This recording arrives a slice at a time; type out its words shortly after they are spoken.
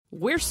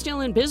We're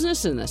still in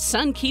business and the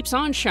sun keeps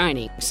on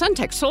shining.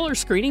 SunTech Solar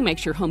Screening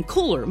makes your home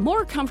cooler,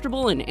 more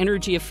comfortable, and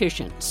energy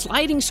efficient.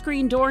 Sliding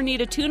screen door need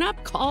a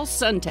tune-up? Call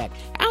SunTech.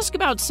 Ask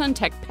about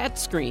SunTech pet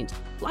screens.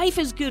 Life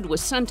is good with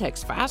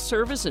SunTech's fast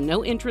service and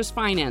no interest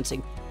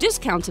financing.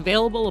 Discounts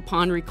available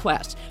upon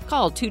request.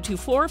 Call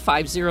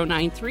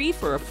 224-5093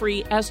 for a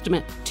free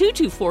estimate.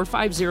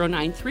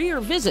 224-5093 or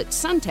visit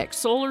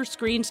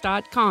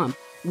suntechsolarscreens.com.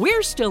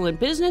 We're still in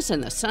business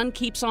and the sun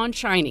keeps on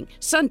shining.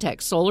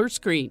 SunTech Solar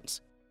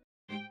Screens.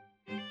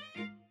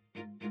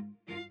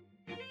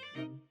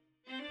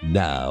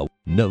 Now,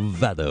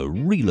 Nevada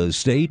Real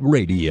Estate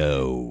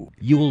Radio.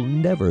 You'll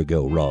never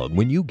go wrong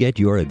when you get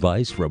your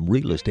advice from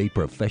real estate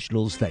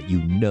professionals that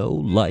you know,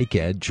 like,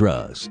 and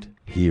trust.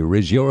 Here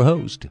is your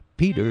host,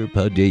 Peter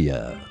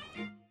Padilla.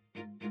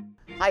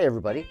 Hi,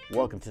 everybody.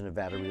 Welcome to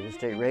Nevada Real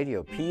Estate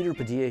Radio. Peter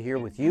Padilla here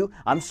with you.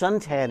 I'm sun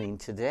tanning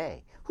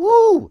today.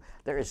 Woo!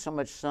 There is so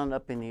much sun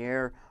up in the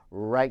air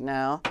right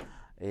now.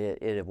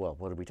 Well,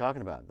 what are we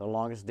talking about? The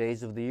longest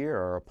days of the year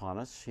are upon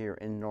us here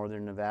in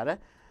northern Nevada.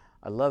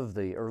 I love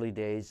the early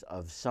days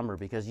of summer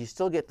because you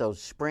still get those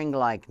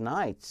spring-like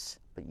nights,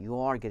 but you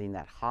are getting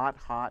that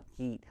hot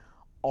heat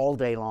all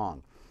day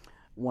long.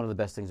 One of the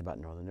best things about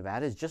northern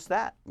Nevada is just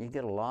that. You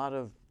get a lot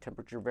of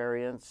temperature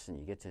variance, and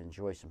you get to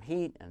enjoy some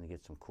heat, and you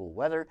get some cool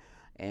weather,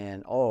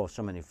 and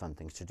so many fun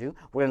things to do.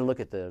 We're going to look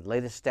at the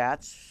latest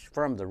stats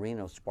from the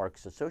Reno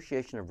Sparks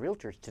Association of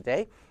Realtors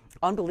today.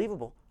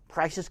 Unbelievable.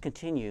 Prices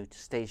continue to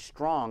stay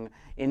strong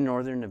in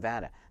northern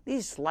Nevada.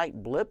 These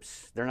slight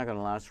blips, they're not going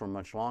to last for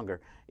much longer.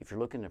 If you're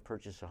looking to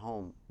purchase a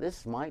home,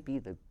 this might be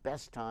the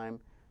best time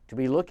to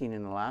be looking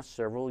in the last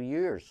several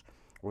years.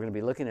 We're going to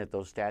be looking at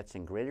those stats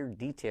in greater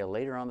detail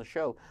later on the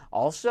show.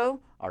 Also,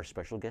 our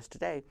special guest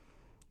today,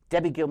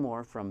 Debbie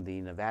Gilmore from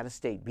the Nevada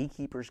State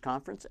Beekeepers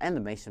Conference and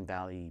the Mason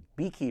Valley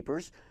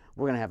Beekeepers.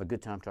 We're going to have a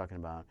good time talking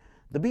about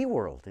the bee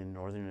world in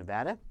northern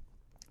Nevada,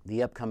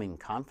 the upcoming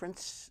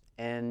conference,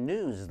 and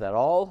news that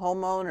all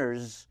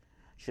homeowners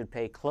should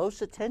pay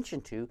close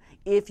attention to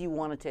if you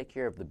want to take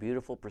care of the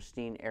beautiful,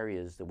 pristine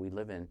areas that we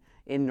live in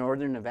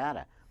northern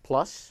Nevada.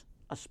 Plus,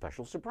 a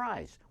special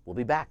surprise. We'll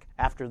be back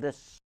after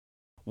this.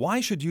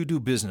 Why should you do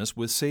business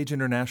with Sage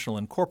International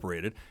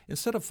Incorporated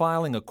instead of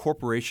filing a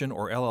corporation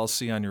or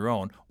LLC on your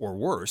own, or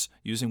worse,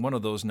 using one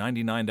of those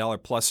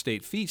 $99 plus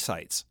state fee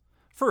sites?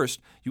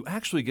 First, you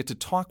actually get to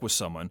talk with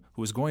someone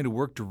who is going to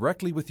work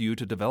directly with you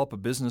to develop a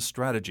business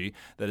strategy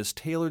that is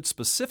tailored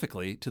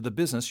specifically to the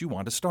business you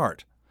want to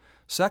start.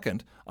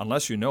 Second,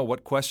 unless you know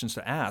what questions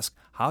to ask,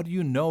 how do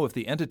you know if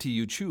the entity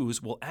you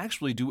choose will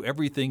actually do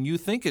everything you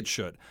think it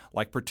should,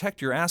 like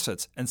protect your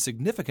assets and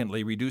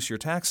significantly reduce your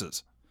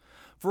taxes?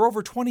 For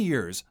over 20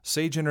 years,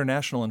 Sage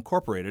International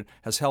Incorporated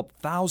has helped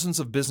thousands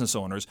of business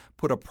owners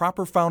put a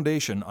proper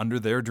foundation under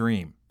their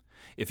dream.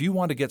 If you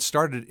want to get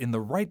started in the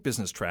right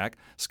business track,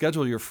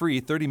 schedule your free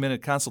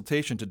 30-minute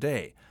consultation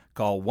today.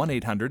 Call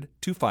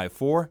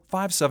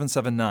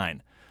 1-800-254-5779.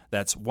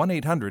 That's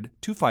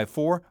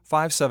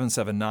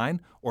 1-800-254-5779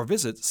 or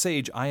visit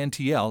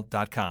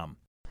sageintl.com.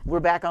 We're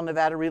back on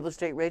Nevada Real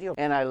Estate Radio,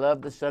 and I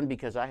love the sun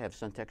because I have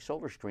SunTech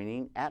Solar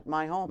Screening at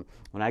my home.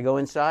 When I go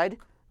inside,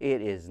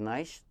 it is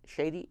nice,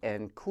 shady,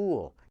 and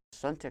cool.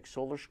 SunTech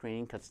Solar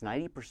Screening cuts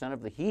 90%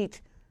 of the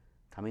heat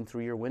coming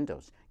through your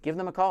windows. Give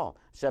them a call,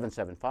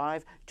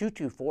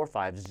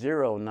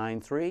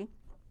 775-224-5093,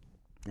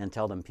 and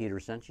tell them Peter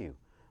sent you.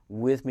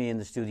 With me in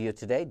the studio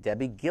today,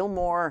 Debbie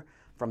Gilmore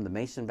from the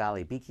Mason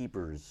Valley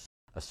Beekeepers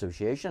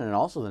Association and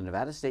also the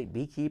Nevada State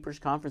Beekeepers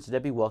Conference.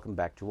 Debbie, welcome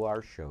back to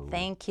our show.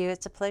 Thank you.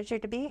 It's a pleasure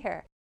to be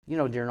here. You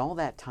know, during all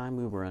that time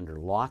we were under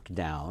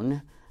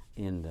lockdown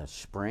in the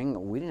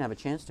spring, we didn't have a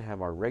chance to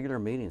have our regular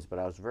meetings, but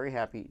I was very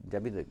happy,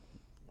 Debbie, that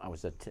I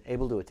was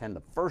able to attend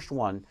the first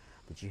one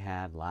that you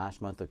had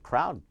last month. The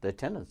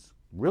attendance,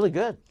 really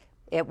good.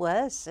 It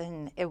was,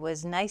 and it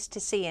was nice to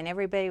see, and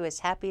everybody was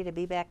happy to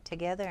be back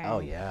together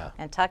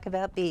and talk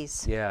about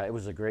bees. Yeah, it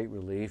was a great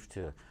relief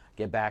to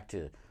get back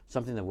to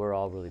something that we're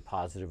all really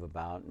positive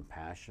about and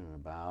passionate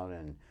about.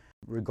 And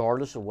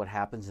regardless of what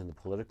happens in the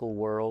political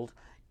world,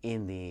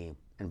 in the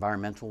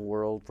environmental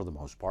world for the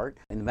most part,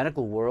 in the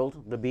medical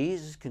world, the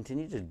bees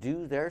continue to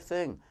do their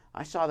thing.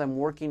 I saw them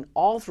working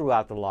all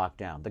throughout the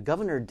lockdown. The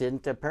governor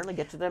didn't apparently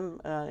get to them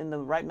in the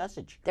right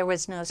message. There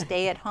was no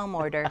stay-at-home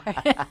order.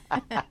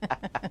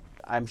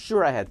 I'm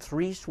sure I had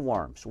 3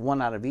 swarms, one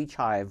out of each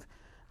hive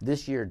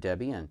this year,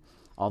 Debbie, and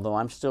although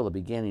I'm still a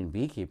beginning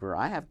beekeeper,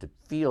 I have to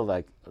feel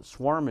like a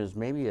swarm is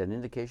maybe an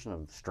indication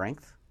of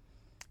strength.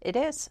 It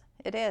is.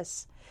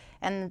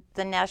 And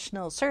the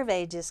national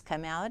survey just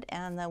come out,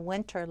 and the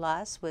winter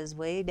loss was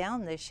way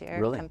down this year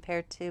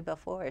compared to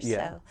before.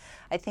 Yeah. So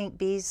I think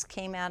bees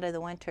came out of the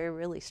winter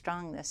really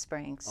strong this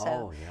spring.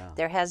 So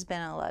there has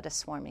been a lot of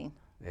swarming.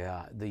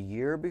 Yeah. The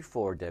year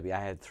before, Debbie, I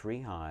had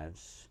 3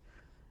 hives,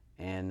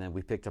 and then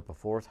we picked up a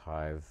 4th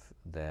hive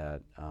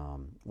that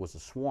was a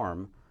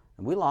swarm,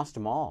 and we lost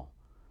them all.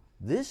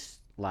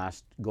 This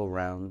last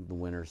go-round, the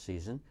winter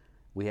season,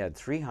 we had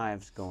 3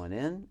 hives going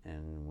in,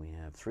 and we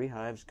have 3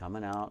 hives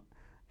coming out,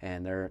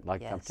 And they're,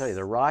 like Yes. I'm telling you,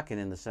 they're rocking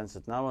in the sense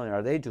that not only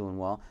are they doing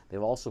well,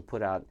 they've also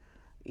put out,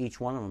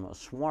 each one of them, a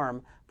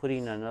swarm,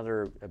 putting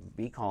another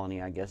bee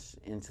colony, I guess,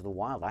 into the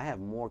wild. I have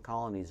more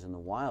colonies in the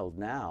wild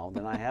now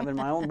than I have in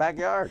my own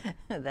backyard.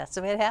 That's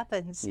what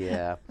happens.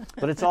 Yeah,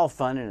 but it's all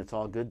fun and it's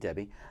all good,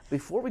 Debbie.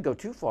 Before we go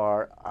too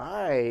far,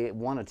 I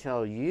want to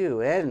tell you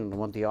and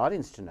want the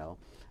audience to know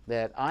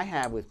that I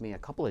have with me a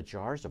couple of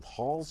jars of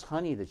Hall's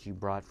honey that you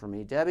brought for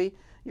me. Debbie,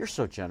 you're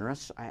so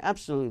generous. I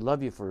absolutely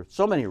love you for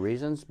so many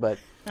reasons, but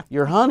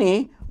your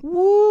honey,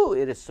 woo,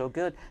 it is so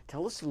good.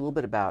 Tell us a little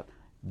bit about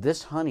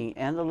this honey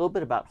and a little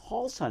bit about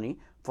Hall's honey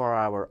for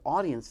our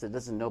audience that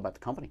doesn't know about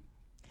the company.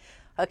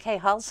 Okay,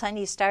 Hall's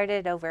honey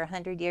started over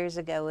 100 years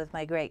ago with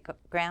my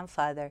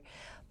great-grandfather,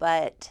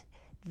 but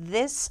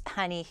this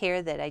honey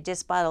here that I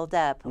just bottled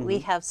up, we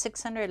have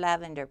 600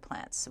 lavender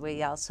plants.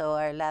 We also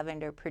are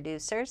lavender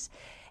producers,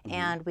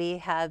 and we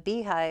have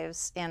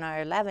beehives in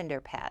our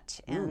lavender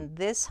patch. And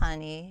this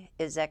honey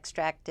is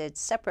extracted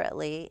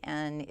separately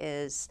and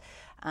is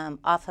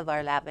off of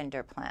our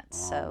lavender plants.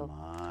 So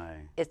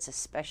it's a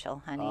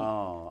special honey.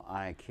 Oh,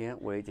 I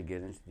can't wait to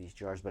get into these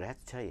jars, but I have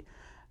to tell you,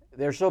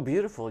 they're so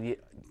beautiful.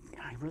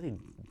 I really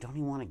don't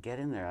even want to get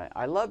in there.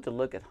 I love to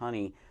look at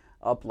honey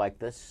up like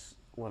this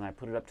when I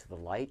put it up to the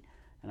light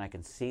and I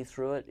can see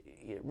through it.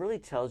 It really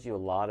tells you a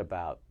lot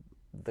about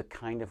the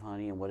kind of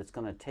honey and what it's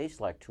going to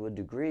taste like to a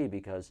degree,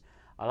 because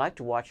I like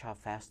to watch how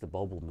fast the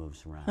bubble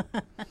moves around.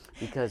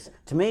 Because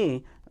to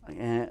me,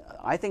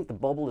 I think the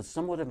bubble is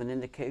somewhat of an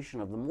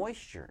indication of the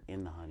moisture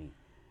in the honey.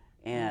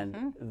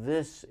 And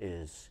this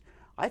is,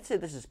 I'd say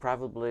this is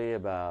probably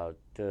about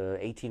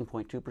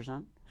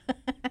 18.2%.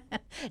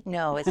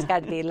 No, it's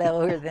got to be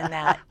lower than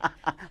that.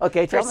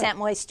 Okay, tell Percent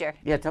me. moisture.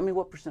 Yeah, tell me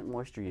what percent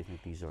moisture you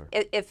think these are.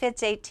 If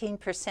it's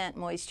 18%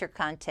 moisture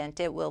content,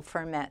 it will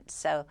ferment.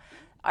 So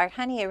our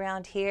honey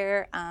around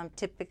here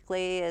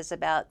typically is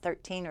about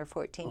 13 or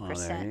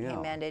 14%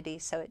 humidity,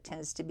 so it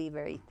tends to be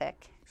very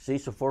thick. See,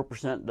 so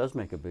 4% does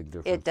make a big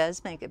difference. It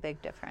does make a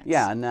big difference.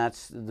 Yeah, and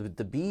that's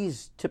the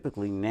bees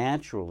typically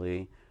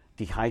naturally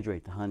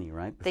dehydrate the honey,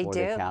 right? Before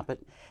they cap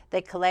it.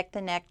 They collect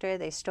the nectar,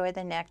 they store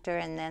the nectar,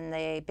 and then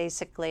they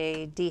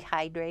basically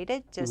dehydrate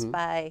it just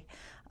by,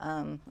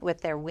 with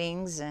their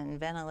wings and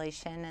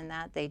ventilation and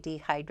that, they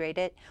dehydrate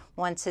it.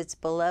 Once it's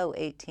below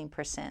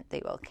 18%,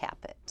 they will cap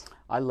it.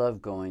 I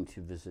love going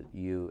to visit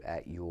you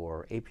at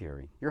your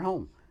apiary, your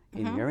home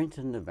in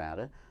Arrington,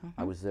 Nevada.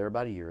 I was there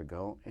about a year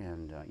ago,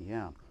 and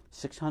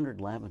 600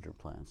 lavender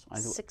plants.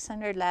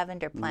 600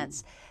 lavender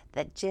plants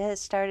that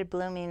just started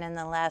blooming in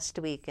the last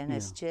week, and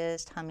it's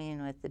just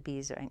humming with the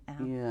bees right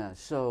now. Yeah,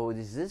 so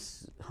is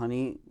this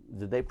honey,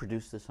 did they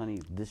produce this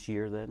honey this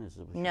year then?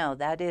 No,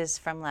 that is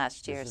from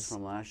last year's. This is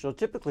from last year. So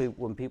typically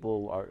when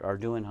people are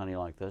doing honey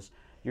like this,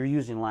 you're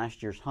using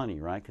last year's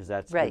honey, right? Because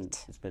that's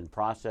it's been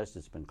processed,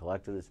 it's been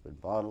collected, it's been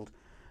bottled.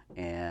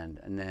 And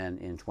then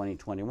in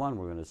 2021,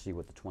 we're going to see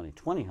what the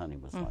 2020 honey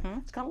was like.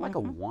 It's kind of like a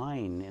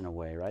wine in a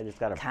way, right? It's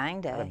got a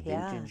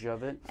vintage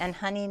of it. And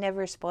honey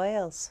never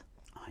spoils.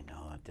 I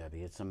know,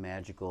 Debbie. It's a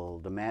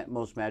magical,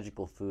 most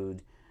magical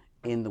food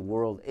in the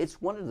world. It's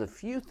one of the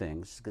few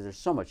things, because there's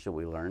so much that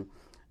we learn,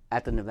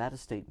 at the Nevada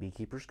State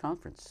Beekeepers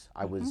Conference.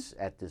 I was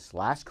at this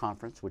last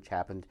conference, which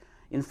happened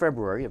in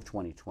February of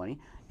 2020.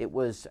 It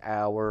was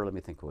our, let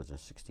me think, what was it,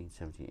 16,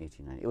 17,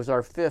 18, 19. It was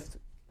our fifth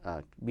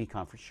bee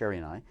conference, Sherry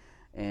and I.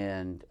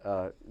 And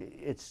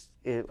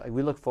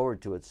we look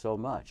forward to it so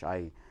much.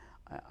 I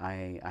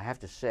have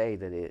to say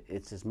that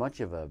it's as much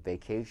of a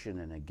vacation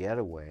and a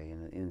getaway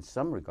in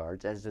some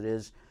regards as it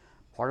is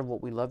part of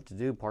what we love to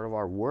do, part of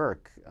our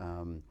work.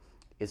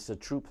 It's a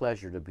true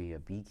pleasure to be a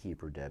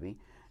beekeeper, Debbie.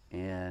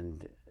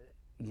 And,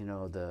 you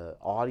know, the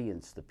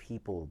audience, the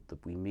people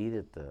that we meet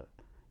at the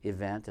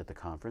event, at the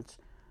conference,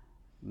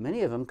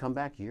 many of them come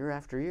back year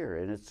after year.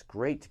 And it's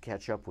great to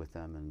catch up with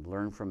them and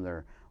learn from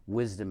their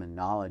wisdom and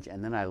knowledge.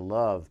 And then I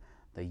love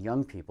the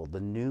young people, the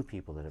new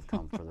people that have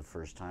come for the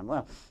first time.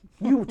 Well,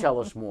 you tell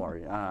us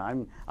more.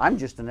 I'm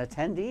just an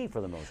attendee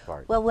for the most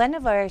part. Well, one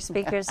of our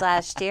speakers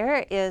last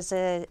year is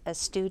a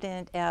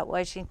student at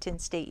Washington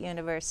State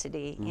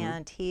University,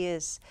 and he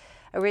is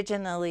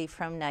originally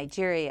from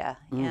Nigeria,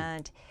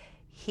 and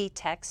he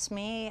texts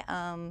me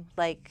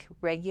like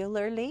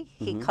regularly.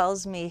 He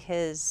calls me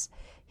his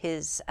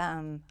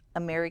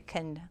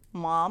American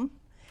mom.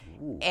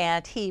 Ooh.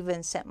 And he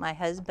even sent my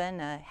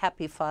husband a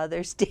happy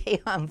Father's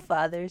Day on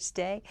Father's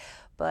Day.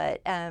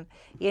 But,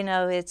 you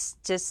know, it's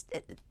just,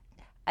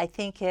 I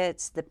think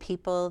it's the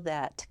people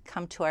that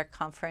come to our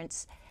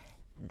conference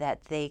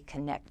that they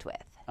connect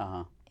with.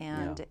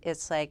 And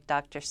it's like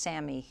Dr.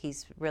 Sammy,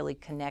 he's really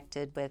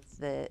connected with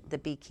the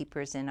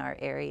beekeepers in our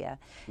area.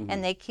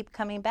 And they keep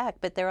coming back.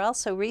 But they're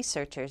also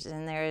researchers,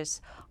 and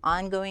there's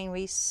ongoing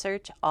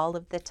research all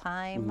of the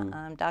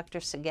time. Dr.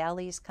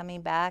 Segali's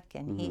coming back,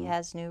 and he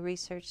has new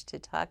research to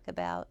talk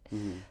about.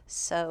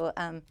 So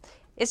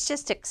it's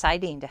just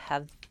exciting to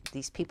have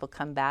these people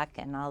come back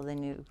and all the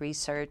new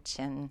research.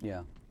 And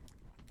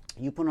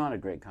you put on a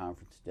great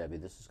conference, Debbie.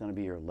 This is going to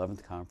be your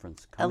 11th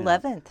conference coming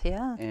 11th,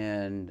 up.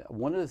 And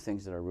one of the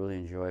things that I really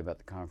enjoy about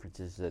the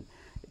conference is that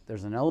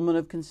There's an element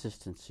of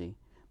consistency,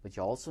 but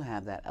you also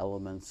have that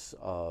elements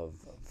of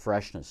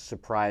freshness,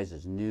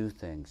 surprises, new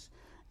things,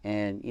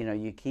 and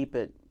you keep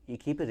it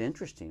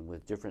interesting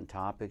with different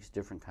topics,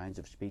 different kinds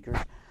of speakers.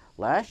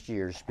 Last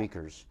year's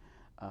speakers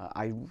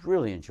I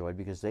really enjoyed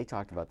because they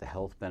talked about the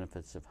health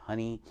benefits of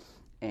honey,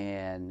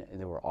 and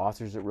there were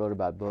authors that wrote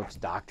about books,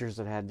 doctors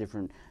that had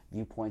different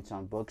viewpoints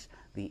on books.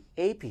 The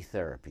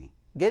apitherapy,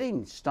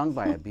 getting stung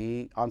by a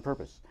bee on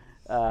purpose.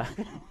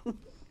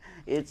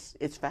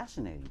 It's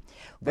fascinating.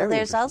 Well,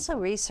 there's also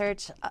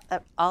research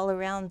all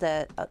around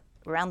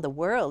the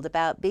world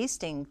about bee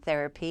sting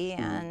therapy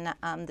and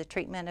the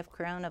treatment of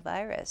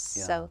coronavirus.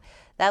 Yeah. So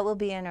that will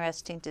be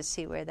interesting to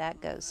see where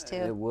that goes too.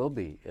 It will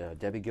be.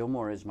 Debbie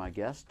Gilmore is my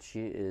guest.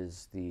 She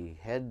is the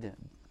head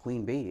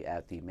queen bee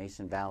at the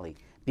Mason Valley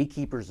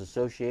Beekeepers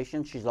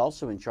Association. She's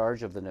also in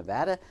charge of the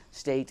Nevada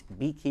State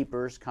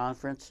Beekeepers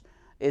Conference.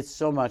 It's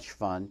so much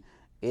fun.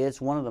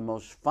 It's one of the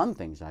most fun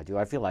things I do.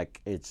 I feel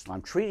like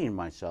I'm treating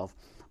myself,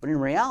 but in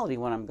reality,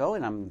 when I'm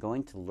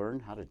going to learn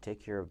how to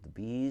take care of the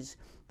bees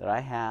that I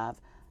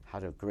have, how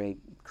to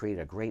create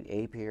a great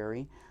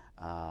apiary.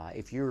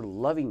 If you're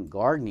loving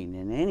gardening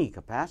in any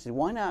capacity,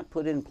 why not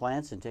put in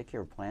plants and take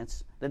care of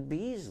plants that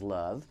bees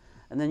love,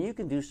 and then you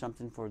can do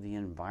something for the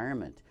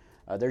environment.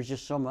 There's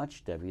just so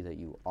much, Debbie, that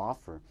you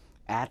offer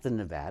at the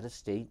Nevada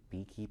State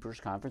Beekeepers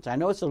Conference. I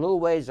know it's a little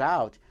ways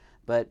out,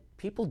 but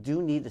people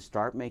do need to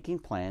start making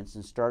plans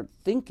and start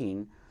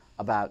thinking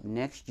about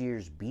next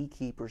year's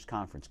Beekeepers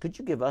Conference. Could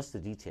you give us the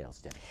details,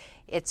 Debbie?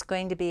 It's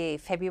going to be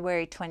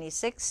February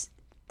 26th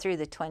through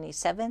the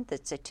 27th.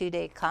 It's a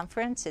 2-day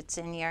conference. It's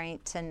in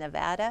Yerington,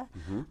 Nevada.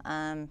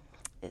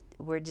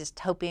 We're just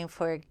hoping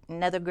for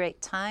another great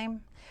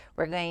time.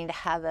 We're going to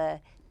have a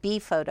bee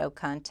photo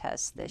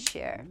contest this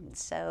year,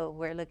 so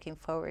we're looking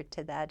forward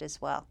to that as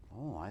well.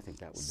 Oh, I think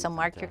that would be So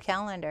mark your fantastic.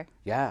 calendar.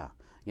 Yeah.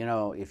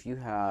 If you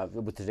have,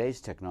 with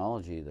today's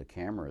technology, the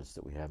cameras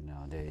that we have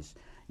nowadays,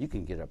 you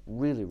can get up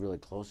really, really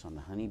close on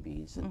the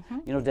honeybees. And,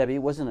 Debbie,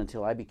 it wasn't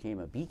until I became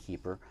a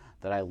beekeeper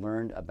that I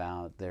learned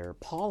about their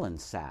pollen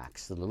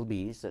sacs, the little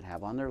bees that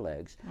have on their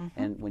legs.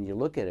 And when you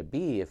look at a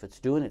bee, if it's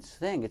doing its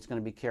thing, it's going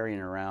to be carrying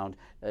around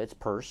its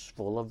purse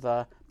full of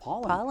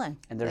pollen.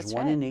 And there's That's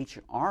one right. in each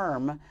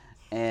arm.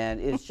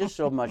 And it's just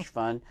so much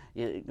fun.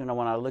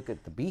 When I look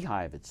at the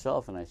beehive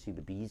itself and I see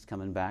the bees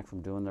coming back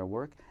from doing their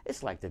work,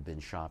 it's like they've been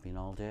shopping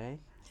all day.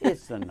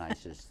 It's the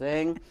nicest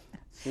thing.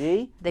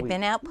 See? They've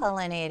been out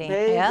pollinating.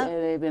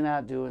 They've been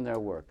out doing their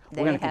work.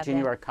 They We're going to have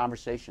continue been. our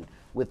conversation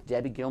with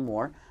Debbie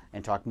Gilmore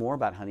and talk more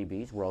about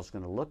honeybees. We're also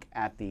going to look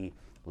at the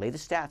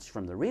latest stats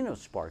from the Reno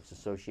Sparks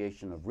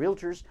Association of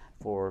Realtors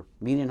for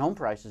median home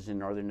prices in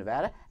northern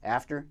Nevada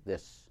after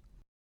this.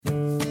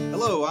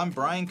 Hello, I'm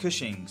Brian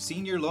Cushing,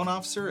 Senior Loan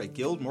Officer at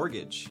Guild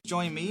Mortgage.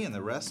 Join me and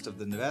the rest of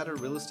the Nevada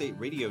Real Estate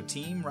Radio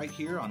team right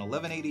here on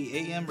 1180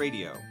 AM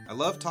radio. I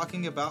love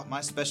talking about my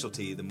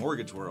specialty, the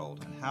mortgage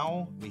world, and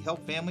how we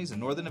help families in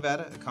northern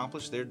Nevada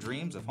accomplish their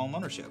dreams of home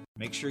ownership.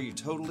 Make sure you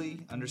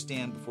totally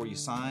understand before you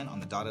sign on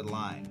the dotted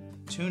line.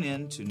 Tune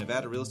in to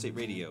Nevada Real Estate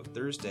Radio,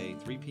 Thursday,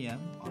 3 p.m.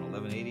 on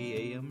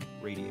 1180 AM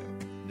radio.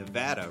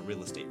 Nevada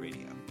Real Estate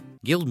Radio.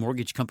 Guild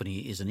Mortgage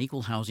Company is an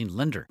equal housing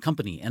lender.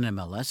 Company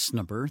NMLS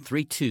number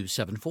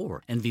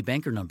 3274. NV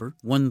Banker number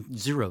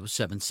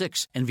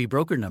 1076. NV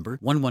Broker number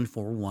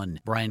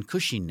 1141. Brian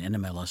Cushing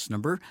NMLS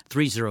number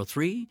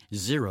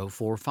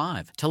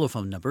 303045.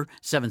 Telephone number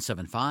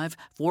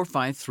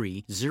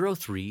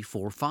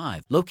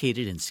 775-453-0345.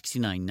 Located in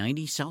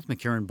 6990 South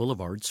McCarran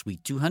Boulevard,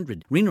 Suite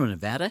 200, Reno,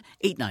 Nevada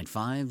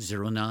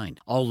 89509.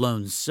 All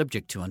loans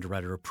subject to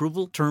underwriter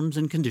approval. Terms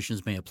and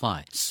conditions may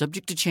apply.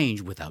 Subject to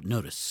change without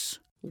notice.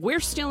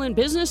 We're still in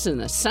business and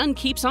the sun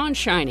keeps on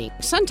shining.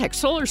 SunTech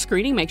Solar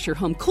Screening makes your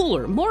home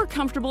cooler, more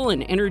comfortable,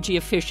 and energy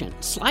efficient.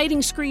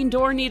 Sliding screen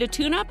door need a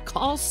tune-up?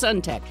 Call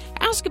SunTech.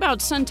 Ask about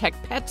SunTech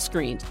pet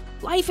screens.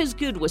 Life is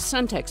good with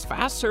SunTech's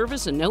fast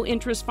service and no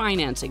interest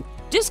financing.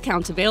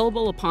 Discounts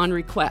available upon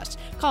request.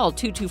 Call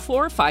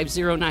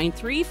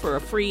 224-5093 for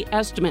a free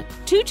estimate.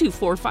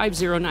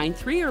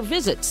 224-5093 or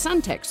visit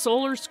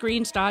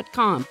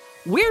suntechsolarscreens.com.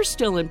 We're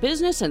still in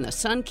business and the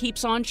sun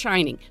keeps on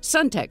shining.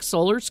 SunTech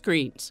Solar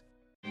Screens.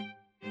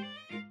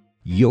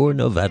 Your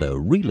Nevada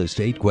real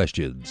estate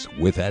questions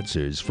with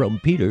answers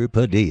from Peter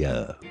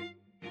Padilla.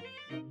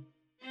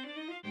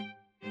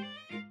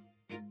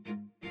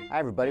 Hi,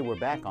 everybody. We're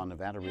back on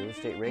Nevada Real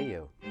Estate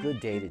Radio.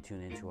 Good day to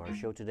tune into our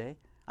show today.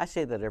 I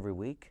say that every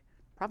week,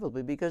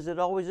 probably because it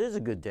always is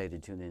a good day to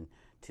tune in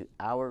to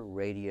our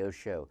radio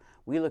show.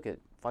 We look at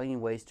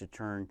finding ways to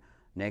turn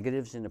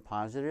negatives into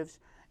positives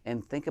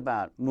and think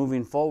about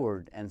moving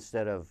forward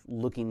instead of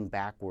looking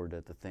backward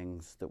at the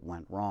things that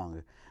went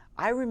wrong.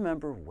 I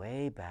remember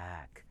way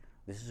back,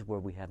 this is where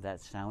we have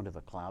that sound of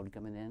a cloud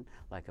coming in,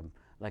 like a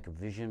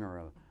vision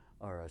or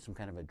some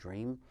kind of a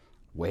dream.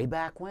 Way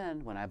back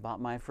when I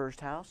bought my first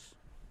house,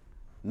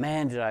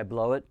 man, did I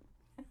blow it.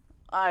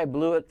 I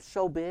blew it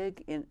so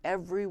big in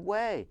every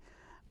way.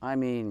 I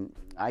mean,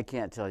 I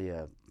can't tell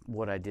you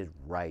what I did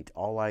right.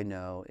 All I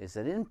know is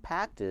that it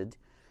impacted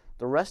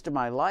the rest of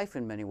my life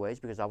in many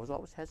ways because I was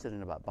always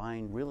hesitant about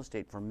buying real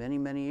estate for many,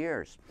 many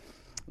years.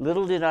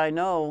 Little did I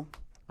know,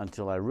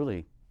 until I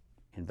really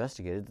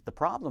investigated, that the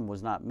problem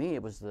was not me.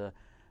 It was the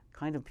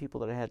kind of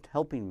people that I had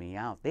helping me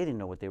out. They didn't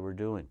know what they were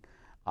doing.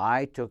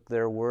 I took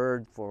their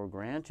word for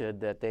granted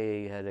that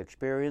they had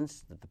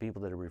experienced, that the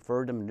people that had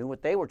referred them knew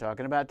what they were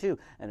talking about too,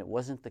 and it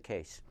wasn't the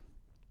case.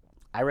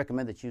 I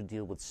recommend that you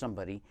deal with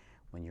somebody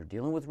when you're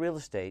dealing with real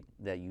estate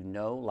that you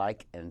know,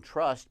 like, and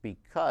trust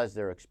because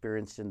they're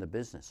experienced in the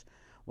business.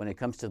 When it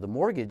comes to the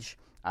mortgage,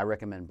 I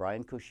recommend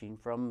Brian Cushing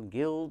from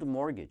Guild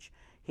Mortgage.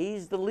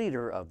 He's the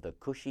leader of the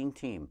Cushing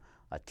team,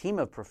 a team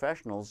of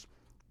professionals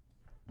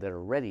that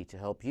are ready to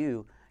help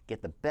you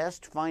get the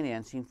best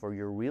financing for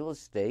your real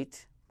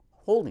estate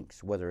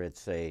holdings, whether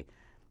it's a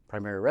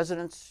primary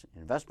residence,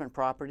 investment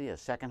property, a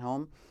second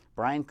home.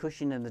 Brian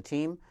Cushing and the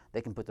team,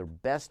 they can put their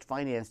best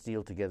finance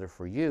deal together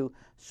for you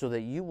so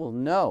that you will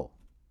know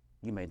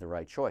you made the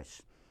right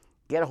choice.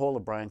 Get a hold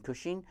of Brian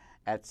Cushing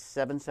at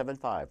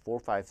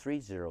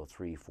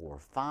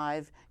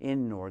 775-453-0345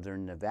 in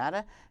Northern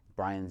Nevada.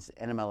 Brian's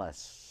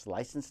NMLS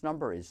license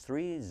number is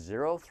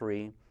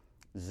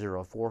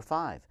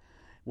 303045.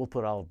 We'll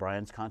put all of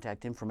Brian's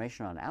contact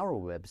information on our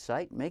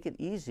website. Make it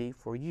easy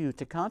for you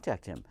to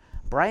contact him.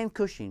 Brian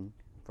Cushing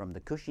from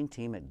the Cushing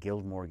team at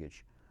Guild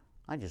Mortgage.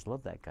 I just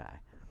love that guy.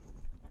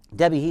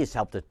 Debbie, he has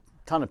helped a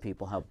ton of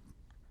people, help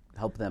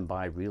them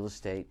buy real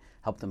estate,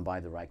 help them buy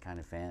the right kind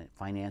of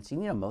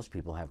financing. You know, most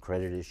people have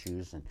credit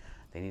issues and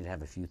they need to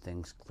have a few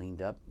things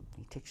cleaned up.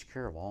 He takes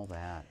care of all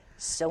that.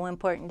 So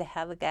important to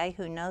have a guy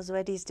who knows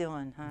what he's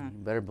doing, huh? You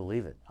better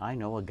believe it. I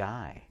know a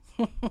guy.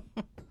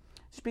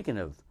 Speaking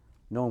of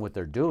knowing what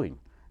they're doing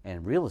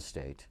and real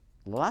estate,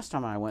 the last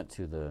time I went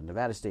to the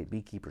Nevada State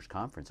Beekeepers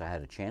Conference, I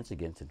had a chance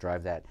again to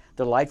drive that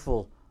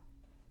delightful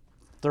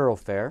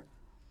thoroughfare,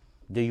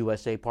 the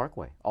USA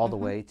Parkway, all the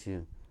way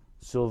to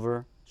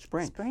Silver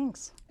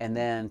Springs. And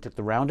then took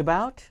the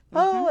roundabout.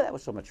 Oh, that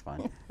was so much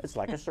fun. It's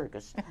like a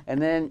circus.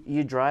 And then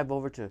you drive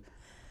over to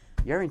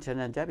Yerington,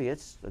 and Debbie,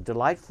 it's a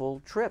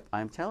delightful trip.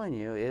 I'm telling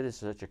you, it is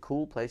such a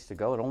cool place to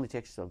go. It only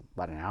takes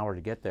about an hour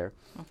to get there.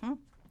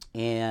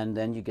 And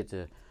then you get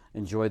to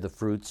enjoy the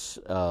fruits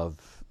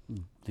of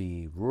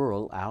the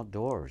rural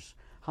outdoors.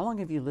 How long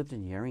have you lived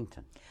in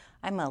Yerington?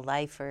 I'm a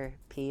lifer,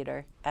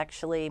 Peter.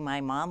 Actually, my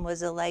mom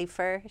was a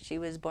lifer. She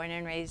was born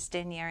and raised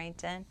in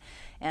Yerington.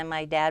 And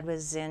my dad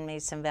was in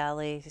Mason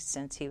Valley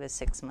since he was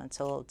 6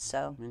 months old.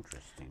 So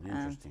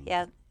Interesting.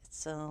 Yeah,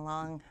 it's a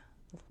long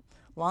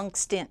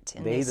stint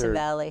in Mason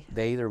Valley.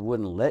 They either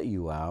wouldn't let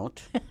you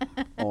out,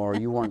 or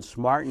you weren't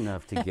smart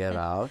enough to get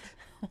out,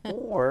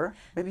 or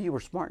maybe you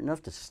were smart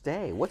enough to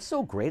stay. What's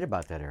so great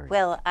about that area?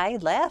 Well, I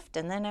left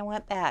and then I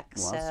went back.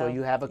 Well, so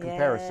you have a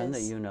comparison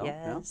that you know.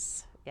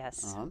 Yes.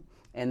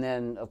 And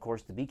then, of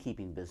course, the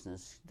beekeeping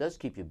business does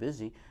keep you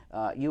busy.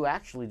 You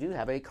actually do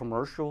have a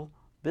commercial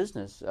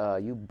business.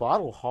 You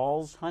bottle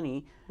Hall's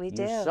honey. We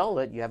do. You sell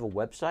it. You have a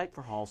website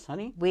for Hall's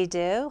honey. We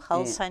do,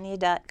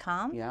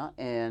 hallshoney.com. Yeah,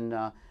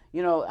 and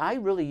you know, I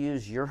really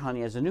use your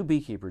honey as a new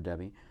beekeeper,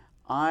 Debbie.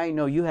 I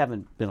know you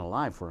haven't been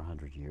alive for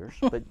 100 years,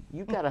 but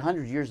you've got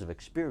 100 years of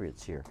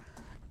experience here.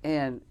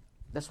 And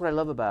that's what I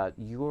love about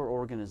your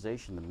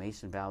organization, the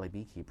Mason Valley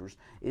Beekeepers,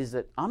 is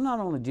that I'm not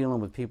only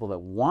dealing with people that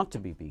want to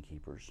be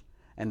beekeepers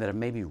and that have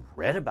maybe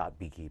read about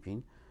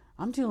beekeeping,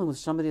 I'm dealing with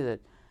somebody that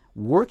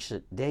works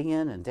it day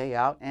in and day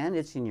out, and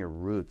it's in your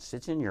roots,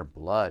 it's in your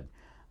blood.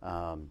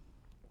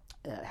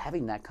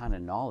 Having that kind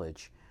of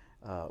knowledge,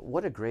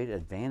 what a great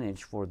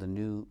advantage for the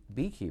new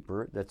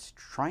beekeeper that's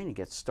trying to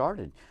get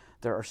started.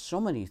 There are so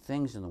many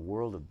things in the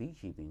world of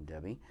beekeeping,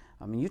 Debbie.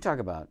 I mean, you talk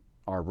about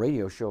our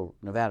radio show,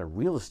 Nevada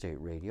Real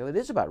Estate Radio. It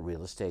is about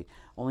real estate,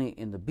 only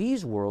in the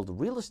bees world, the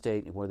real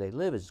estate where they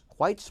live is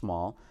quite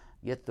small,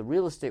 yet the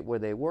real estate where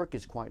they work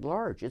is quite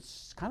large.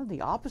 It's kind of the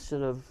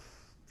opposite of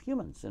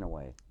humans in a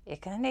way.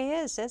 It kind of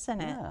is,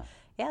 isn't it? Yeah.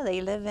 Yeah,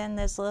 they live in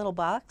this little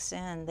box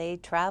and they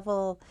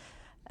travel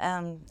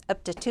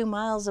up to 2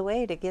 miles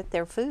away to get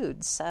their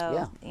food.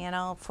 So, you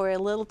know, for a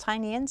little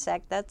tiny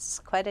insect, that's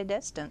quite a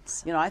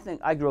distance. You know, I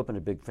think I grew up in a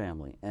big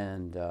family,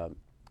 and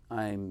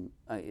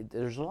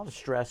there's a lot of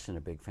stress in a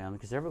big family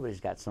because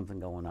everybody's got something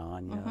going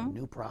on, you know,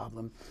 new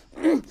problem.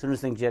 As soon as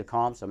things get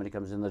calm, somebody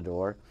comes in the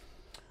door.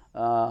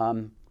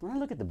 When I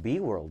look at the bee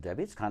world,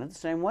 Debbie, it's kind of the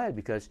same way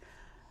because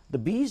the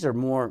bees are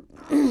more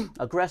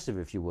aggressive,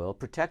 if you will,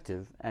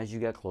 protective as you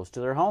get close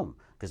to their home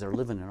because they're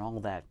living in all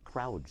that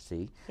crowd,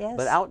 see? Yes.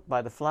 But out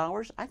by the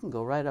flowers, I can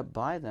go right up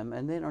by them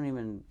and they don't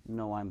even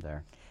know I'm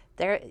there.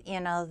 They're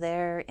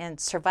in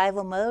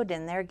survival mode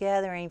and they're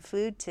gathering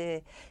food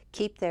to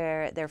keep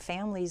their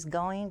families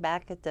going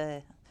back at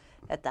the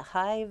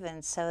hive,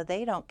 and so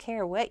they don't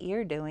care what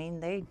you're doing.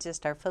 They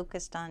just are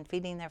focused on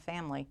feeding their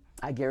family.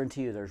 I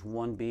guarantee you there's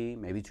one bee,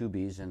 maybe two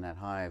bees in that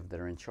hive that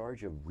are in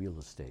charge of real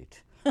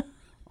estate.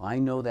 I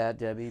know that,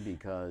 Debbie,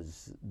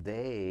 because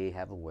they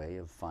have a way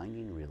of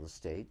finding real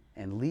estate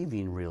and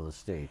leaving real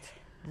estate.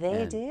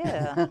 They do.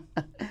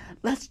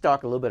 Let's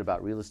talk a little bit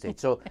about real estate.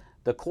 So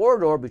the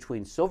corridor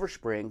between Silver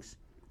Springs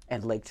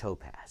and Lake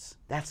Topaz,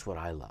 that's what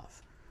I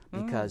love.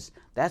 because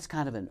that's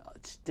kind of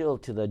still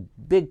to the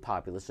big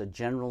populace, a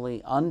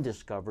generally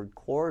undiscovered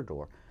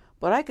corridor.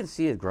 But I can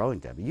see it growing,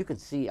 Debbie. You can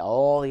see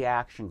all the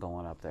action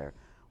going up there.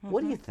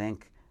 What do you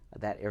think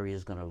that area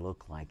is going to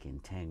look like in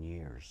 10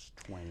 years,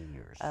 20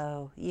 years?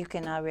 Oh, you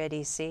can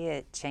already see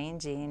it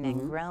changing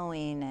and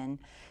growing, and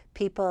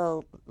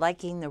people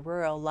liking the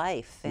rural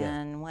life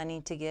and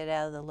wanting to get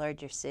out of the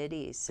larger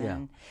cities.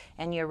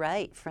 And you're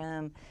right,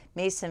 from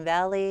Mason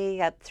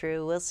Valley up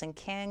through Wilson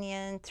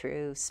Canyon,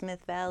 through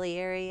Smith Valley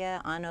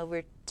area, on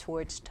over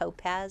towards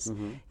Topaz.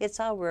 It's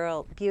all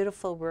rural,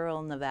 beautiful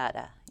rural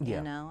Nevada,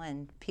 you know,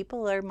 and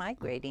people are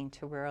migrating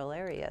to rural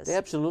areas. They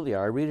absolutely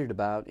are. I read it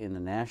about in the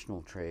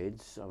national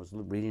trades. I was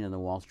reading in the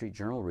Wall Street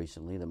Journal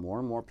recently that more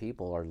and more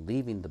people are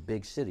leaving the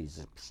big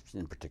cities,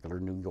 in particular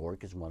New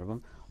York is one of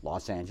them,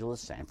 Los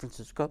Angeles, San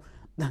Francisco.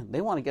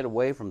 They want to get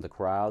away from the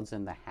crowds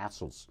and the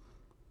hassles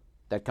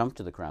that come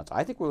to the crowds.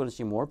 I think we're going to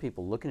see more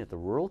people looking at the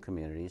rural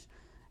communities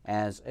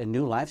as a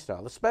new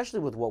lifestyle, especially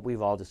with what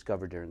we've all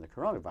discovered during the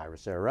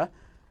coronavirus era,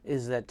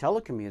 is that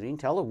telecommuting,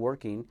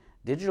 teleworking,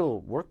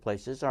 digital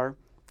workplaces are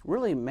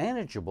really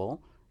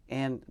manageable,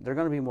 and they're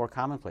going to be more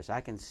commonplace.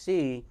 I can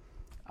see,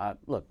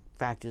 look,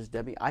 fact is,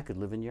 Debbie, I could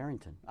live in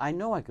Yerington. I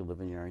know I could live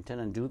in Yerington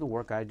and do the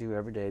work I do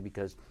every day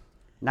because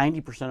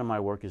 90% of my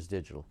work is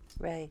digital.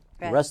 Right.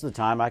 The rest of the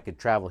time I could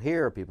travel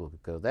here, people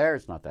could go there,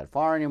 it's not that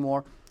far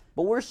anymore.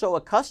 But we're so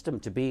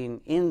accustomed to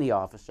being in the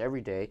office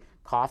every day,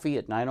 coffee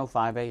at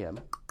 9:05 a.m.,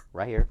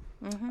 right here.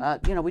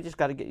 You know, we just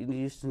got to get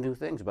used to new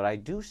things. But I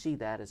do see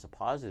that as a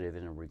positive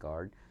in a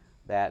regard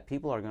that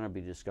people are going to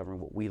be discovering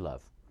what we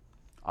love,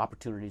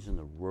 opportunities in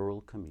the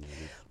rural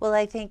communities. Well,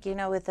 I think, you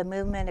know, with the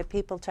movement of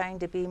people trying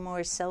to be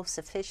more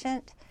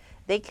self-sufficient,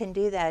 they can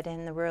do that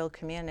in the rural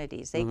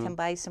communities. They can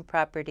buy some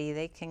property,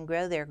 they can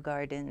grow their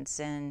gardens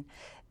and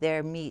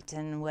their meat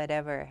and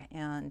whatever,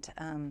 and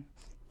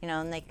you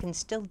know, and they can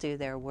still do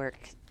their work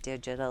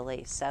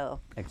digitally. So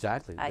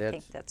exactly, I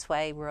think that's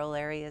why rural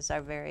areas are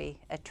very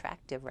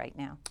attractive right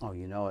now. Oh,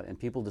 you know it. And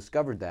people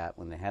discovered that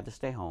when they had to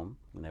stay home,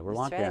 when they were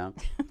locked down.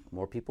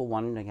 More people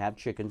wanting to have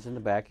chickens in the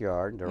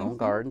backyard, their own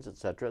gardens, et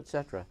cetera, et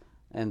cetera.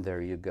 And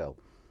there you go.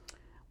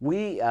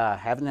 We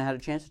haven't had a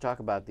chance to talk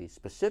about the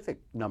specific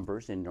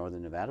numbers in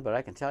northern Nevada, but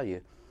I can tell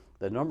you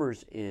the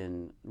numbers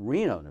in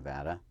Reno,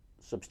 Nevada,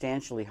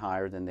 substantially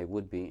higher than they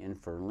would be in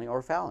Fernley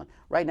or Fallon.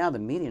 Right now, the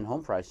median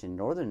home price in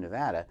northern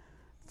Nevada,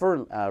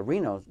 for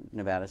Reno,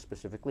 Nevada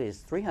specifically,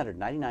 is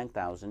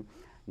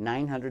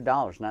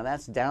 $399,900. Now,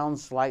 that's down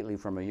slightly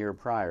from a year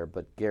prior,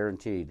 but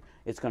guaranteed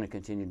it's going to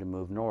continue to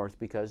move north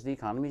because the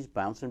economy is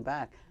bouncing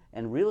back,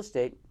 and real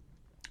estate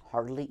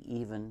hardly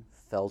even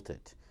felt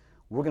it.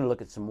 We're going to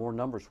look at some more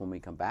numbers when we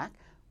come back.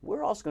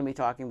 We're also going to be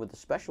talking with a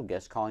special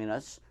guest calling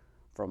us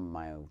from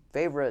my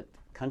favorite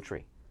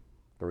country,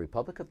 the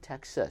Republic of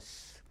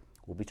Texas.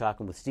 We'll be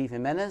talking with Steve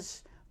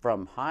Jimenez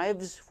from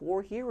Hives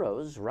for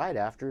Heroes right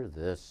after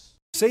this.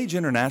 Sage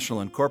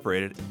International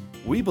Incorporated,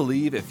 we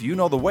believe if you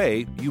know the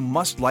way, you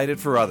must light it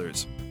for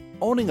others.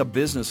 Owning a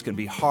business can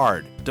be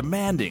hard,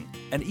 demanding,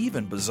 and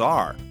even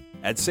bizarre.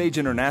 At Sage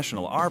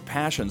International, our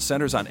passion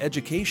centers on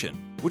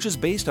education, which is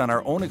based on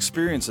our own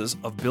experiences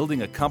of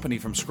building a company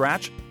from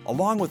scratch,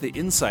 along with the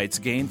insights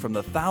gained from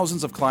the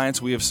thousands of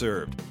clients we have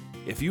served.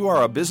 If you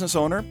are a business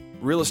owner,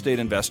 real estate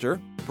investor,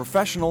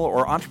 professional,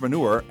 or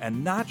entrepreneur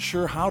and not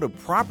sure how to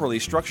properly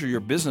structure your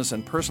business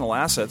and personal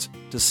assets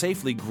to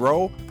safely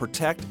grow,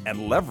 protect,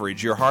 and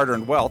leverage your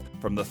hard-earned wealth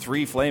from the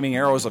three flaming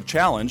arrows of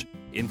challenge,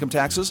 income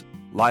taxes,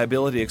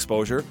 liability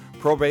exposure,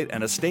 probate,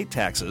 and estate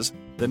taxes,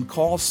 then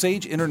call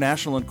Sage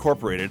International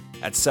Incorporated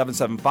at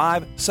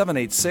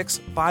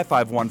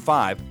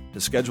 775-786-5515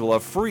 to schedule a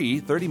free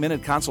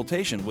 30-minute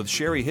consultation with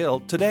Sherry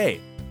Hill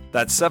today.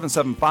 That's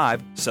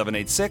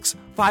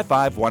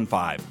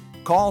 775-786-5515.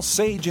 Call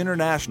Sage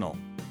International.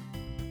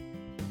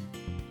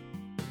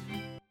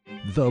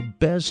 The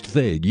best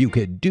thing you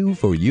can do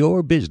for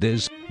your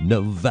business,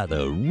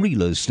 Nevada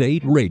Real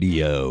Estate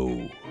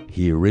Radio.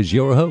 Here is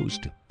your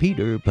host,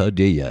 Peter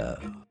Padilla.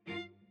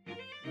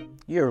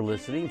 You're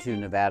listening to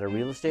Nevada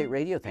Real Estate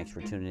Radio. Thanks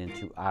for tuning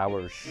into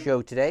our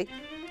show today.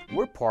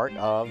 We're part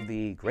of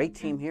the great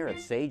team here at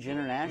Sage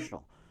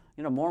International.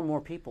 You know, more and more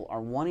people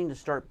are wanting to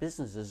start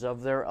businesses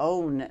of their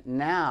own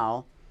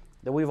now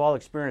that we've all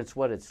experienced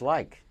what it's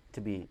like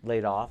to be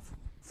laid off,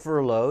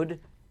 furloughed,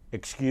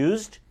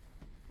 excused,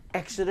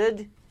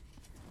 exited,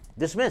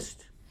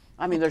 dismissed.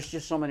 I mean, there's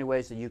just so many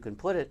ways that you can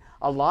put it.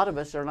 A lot of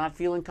us are not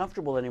feeling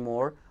comfortable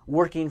anymore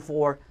working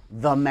for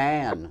the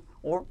man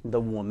or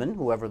the woman,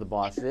 whoever the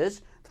boss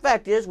is. The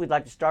fact is, we'd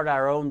like to start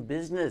our own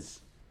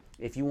business.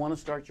 If you want to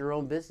start your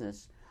own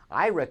business,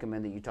 I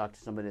recommend that you talk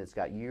to somebody that's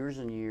got years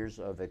and years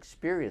of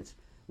experience,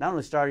 not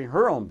only starting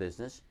her own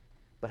business,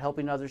 but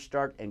helping others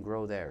start and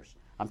grow theirs.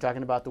 I'm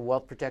talking about the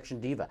wealth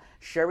protection diva,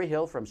 Sherry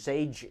Hill from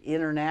Sage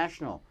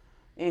International.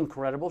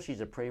 Incredible. She's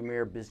a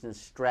premier business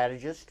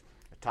strategist,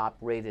 a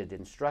top-rated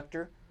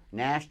instructor,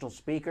 national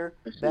speaker,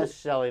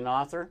 best-selling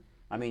author.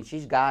 I mean,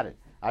 she's got it.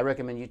 I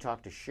recommend you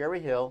talk to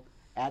Sherry Hill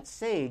at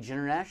Sage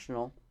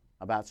International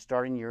about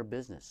starting your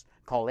business.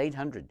 Call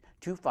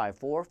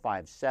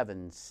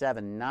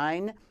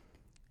 800-254-5779 and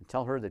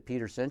tell her that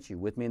Peter sent you.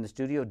 With me in the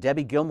studio,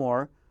 Debbie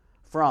Gilmore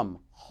from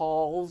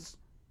Hall's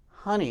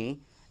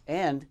Honey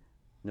and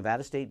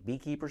Nevada State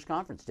Beekeepers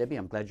Conference. Debbie,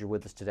 I'm glad you're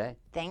with us today.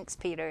 Thanks,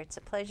 Peter. It's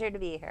a pleasure to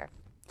be here.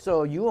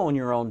 So you own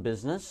your own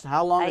business.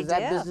 How long has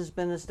that do. business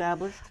been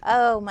established?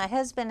 Oh, my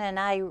husband and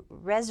I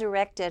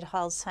resurrected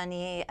Hall's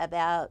Honey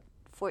about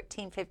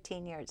 14,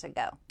 15 years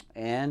ago.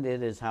 And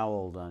it is how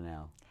old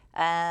now?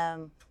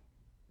 It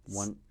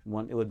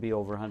would be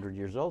over 100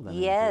 years old then.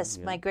 Yes,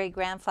 yeah. my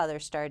great-grandfather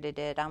started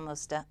it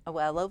almost,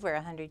 over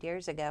 100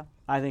 years ago.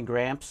 I think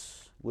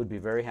Gramps would be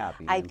very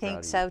happy. I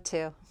think so,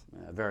 too.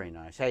 Very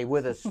nice. Hey,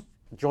 with us,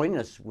 join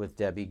us with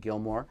Debbie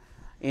Gilmore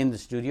in the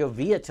studio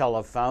via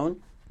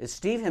telephone is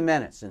Steve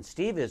Jimenez, and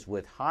Steve is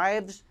with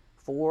Hives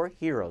for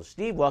Heroes.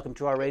 Steve, welcome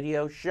to our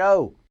radio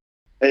show.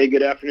 Hey,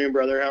 good afternoon,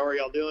 brother. How are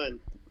y'all doing?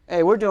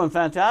 Hey, we're doing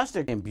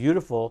fantastic in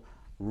beautiful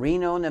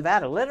Reno,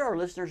 Nevada. Let our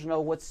listeners know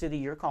what city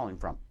you're calling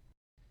from.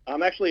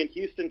 I'm actually in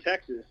Houston,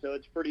 Texas, so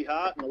it's pretty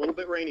hot and a little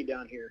bit rainy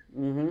down here.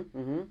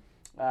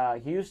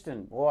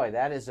 Houston, boy,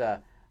 that is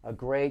a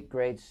great,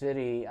 great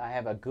city. I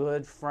have a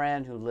good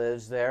friend who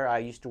lives there. I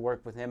used to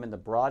work with him in the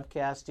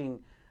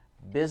broadcasting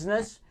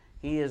business.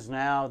 He is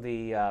now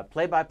the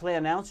play-by-play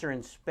announcer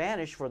in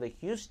Spanish for the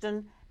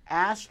Houston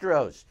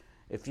Astros.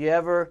 If you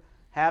ever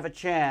have a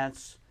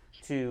chance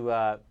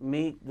to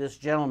meet this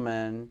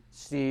gentleman,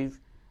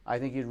 Steve, I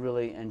think you'd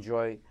really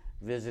enjoy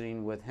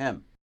visiting with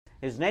him.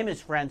 His name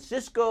is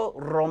Francisco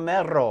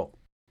Romero.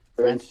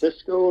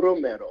 Francisco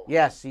Romero.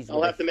 Yes,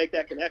 I'll have to make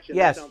that connection.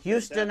 Yes, That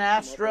Houston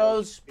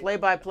Astros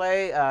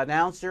play-by-play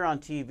announcer on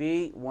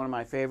TV. One of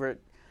my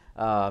favorite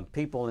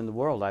people in the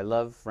world. I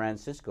love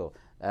Francisco.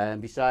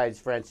 And besides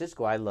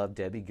Francisco, I love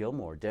Debbie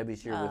Gilmore.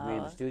 Debbie's here with me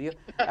in the studio.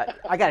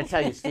 I got to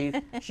tell you,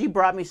 Steve, she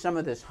brought me some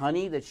of this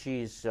honey that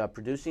she's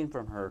producing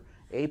from her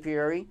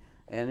apiary,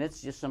 and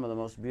it's just some of the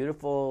most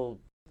beautiful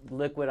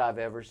liquid I've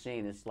ever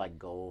seen. It's like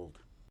gold.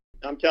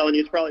 I'm telling you,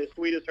 it's probably as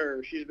sweet as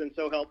her. She's been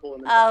so helpful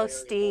in this Oh, area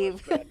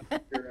Steve.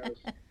 for us.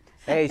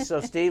 Hey,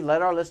 so Steve,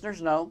 let our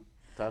listeners know.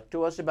 Talk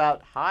to us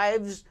about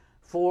Hives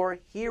for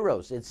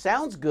Heroes. It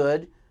sounds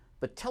good,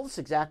 but tell us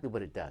exactly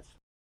what it does.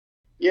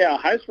 Yeah,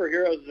 Hives for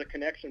Heroes is a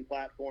connection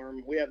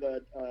platform. We have a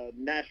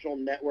national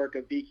network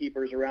of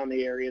beekeepers around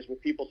the areas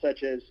with people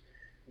such as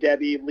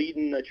Debbie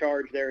leading the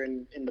charge there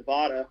in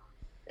Nevada.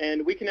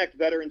 And we connect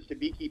veterans to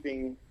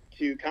beekeeping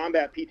to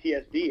combat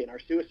PTSD and our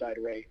suicide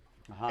rate.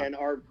 And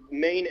our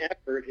main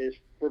effort is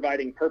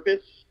providing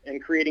purpose and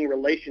creating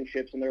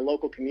relationships in their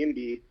local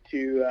community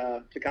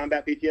to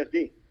combat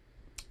PTSD.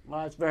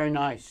 Well, that's very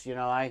nice. You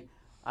know, I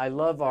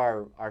love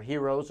our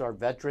heroes, our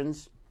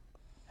veterans,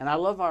 and I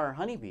love our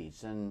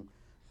honeybees and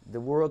the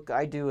work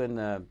I do in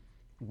the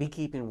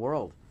beekeeping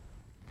world.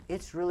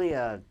 It's really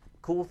a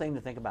cool thing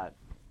to think about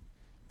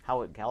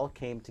how it all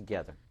came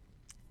together.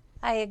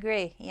 I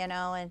agree,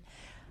 and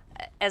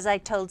as I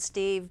told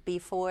Steve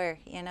before,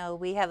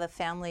 we have a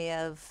family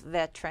of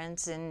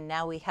veterans, and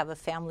now we have a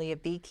family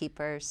of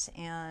beekeepers,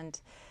 and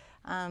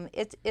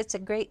it's a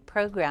great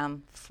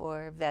program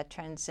for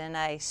veterans, and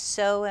I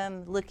so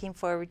am looking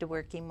forward to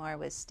working more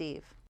with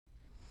Steve.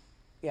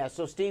 Yeah,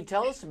 so Steve,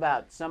 tell us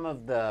about some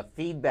of the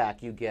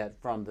feedback you get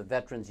from the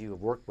veterans you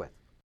have worked with.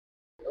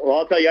 Well,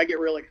 I'll tell you, I get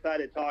real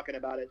excited talking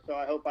about it, so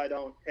I hope I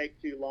don't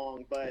take too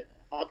long, but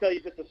I'll tell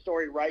you just a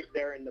story right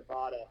there in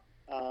Nevada.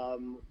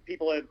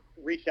 People have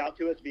reached out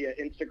to us via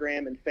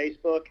Instagram and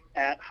Facebook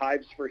at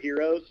Hives for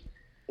Heroes,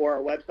 or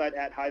our website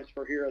at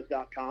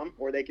hivesforheroes.com,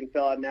 where they can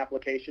fill out an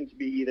application to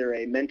be either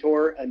a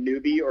mentor, a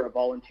newbie, or a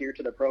volunteer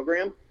to the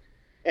program.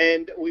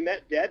 And we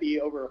met Debbie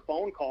over a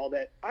phone call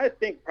that I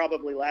think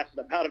probably lasted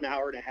about an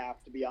hour and a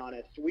half, to be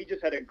honest. We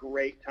just had a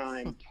great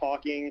time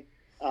talking,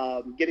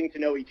 getting to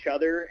know each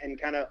other, and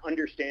kind of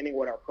understanding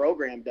what our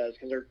program does,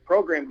 because our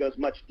program goes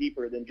much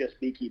deeper than just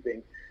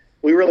beekeeping.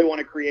 We really want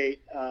to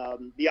create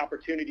the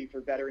opportunity for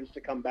veterans to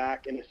come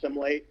back and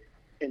assimilate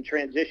and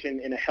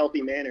transition in a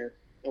healthy manner.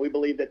 And we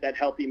believe that that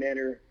healthy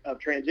manner of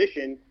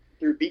transition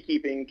through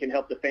beekeeping can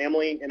help the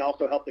family and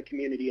also help the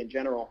community in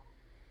general.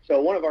 So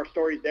one of our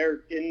stories there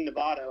in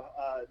Nevada,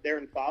 there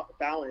in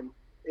Fallon,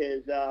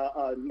 is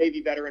a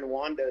Navy veteran,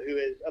 Wanda, who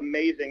is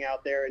amazing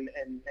out there. And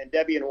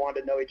Debbie and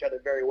Wanda know each other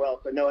very well,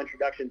 so no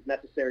introductions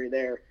necessary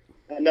there.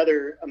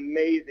 Another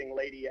amazing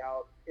lady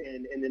out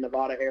in the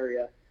Nevada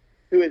area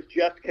who is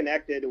just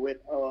connected with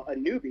a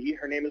newbie.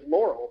 Her name is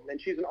Laurel, and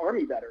she's an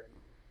Army veteran.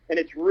 And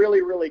it's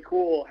really, really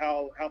cool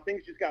how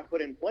things just got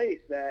put in place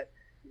that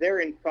there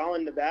in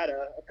Fallon,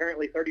 Nevada,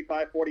 apparently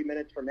 35, 40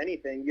 minutes from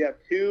anything, you have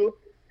two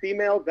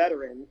female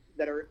veterans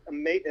that are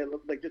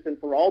like just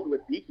enthralled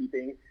with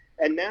beekeeping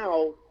and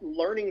now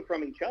learning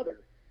from each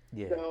other.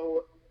 Yeah.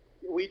 So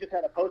we just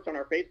had a post on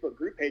our Facebook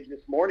group page this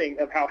morning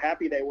of how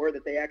happy they were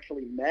that they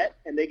actually met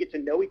and they get to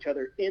know each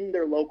other in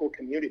their local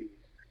communities.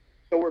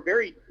 So we're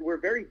very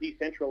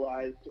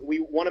decentralized. We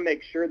want to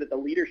make sure that the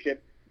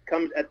leadership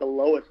comes at the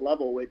lowest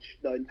level, which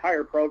the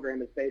entire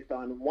program is based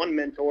on one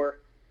mentor,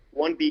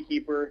 one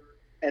beekeeper,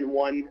 and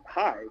one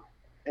hive.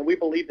 And we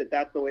believe that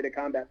that's the way to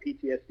combat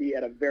PTSD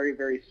at a very,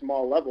 very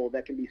small level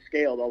that can be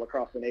scaled all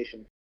across the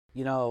nation.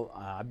 You know,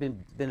 I've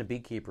been a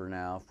beekeeper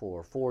now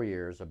for 4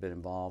 years. I've been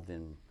involved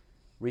in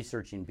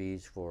researching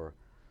bees for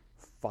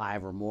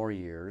 5 or more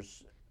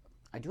years.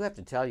 I do have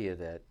to tell you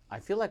that I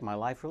feel like my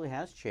life really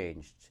has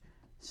changed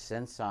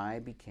since I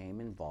became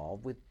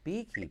involved with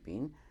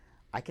beekeeping.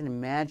 I can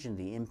imagine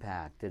the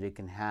impact that it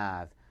can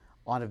have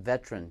on a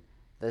veteran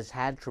that has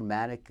had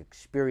traumatic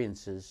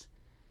experiences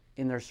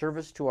in their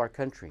service to our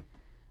country.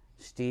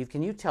 Steve,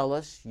 can you tell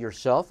us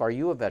yourself, are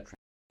you a veteran?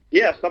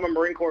 Yes, I'm a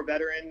Marine Corps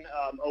veteran,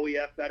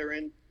 OEF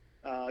veteran.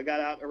 I got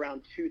out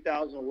around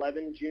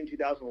 2011, June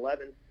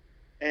 2011.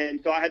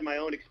 And so I had my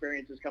own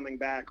experiences coming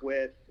back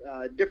with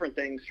different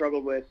things,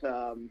 struggled with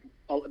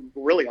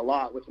really a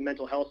lot with the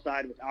mental health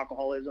side, with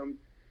alcoholism.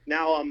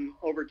 Now I'm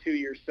over 2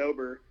 years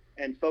sober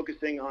and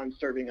focusing on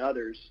serving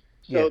others.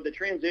 So the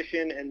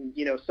transition and,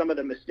 you know, some of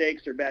the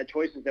mistakes or bad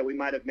choices that we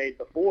might have made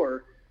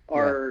before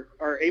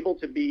are able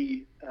to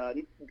be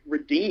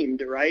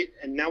redeemed, right?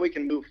 And now we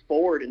can move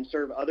forward and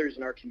serve others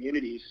in our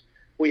communities.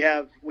 We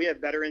have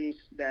veterans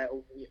that,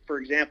 for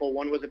example,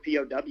 one was a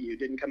POW,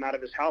 didn't come out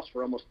of his house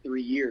for almost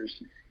 3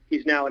 years.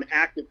 He's now an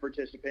active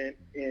participant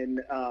in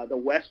the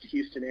West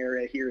Houston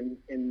area here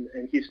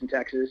in Houston,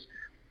 Texas.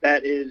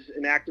 That is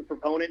an active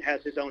proponent,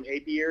 has his own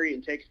apiary,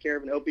 and takes care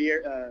of an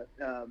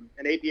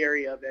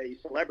apiary of a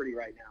celebrity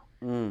right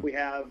now. We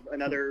have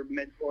another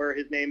mentor,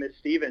 his name is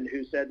Steven,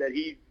 who said that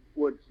he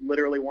was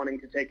literally wanting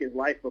to take his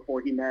life before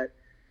he met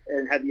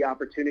and had the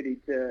opportunity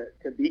to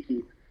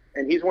beekeep.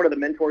 And he's one of the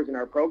mentors in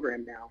our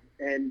program now.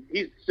 And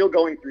he's still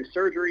going through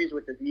surgeries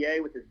with the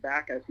VA with his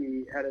back as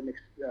he had an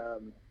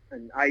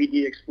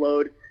IED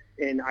explode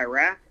in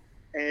Iraq.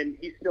 And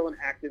he's still an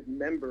active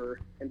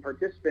member and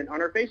participant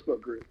on our Facebook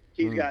group.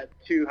 He's got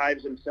 2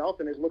 hives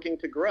himself and is looking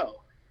to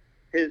grow.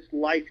 His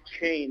life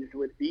changed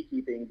with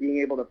beekeeping,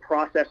 being able to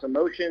process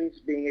emotions,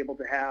 being able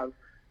to have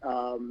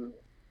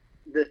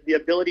the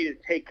ability to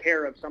take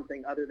care of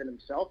something other than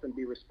himself and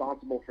be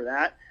responsible for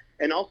that.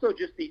 And also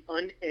just the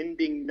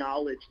unending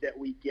knowledge that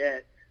we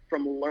get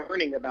from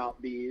learning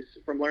about bees,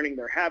 from learning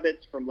their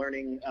habits, from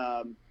learning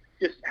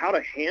just how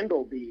to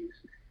handle bees.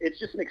 It's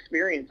just an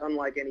experience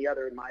unlike any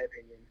other, in my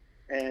opinion.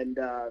 And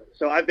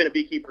so I've been a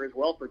beekeeper as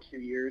well for 2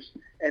 years.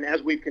 And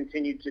as we've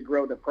continued to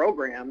grow the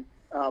program,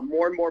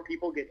 more and more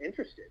people get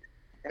interested.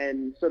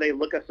 And so they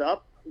look us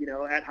up, you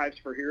know, at Hives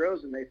for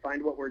Heroes, and they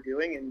find what we're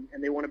doing,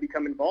 and they want to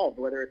become involved,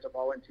 whether it's a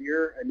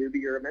volunteer, a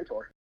newbie, or a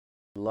mentor.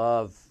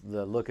 Love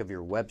the look of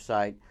your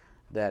website,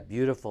 that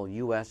beautiful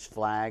U.S.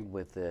 flag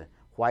with the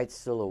white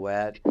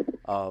silhouette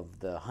of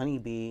the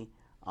honeybee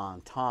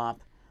on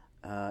top.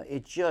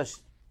 It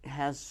just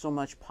has so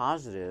much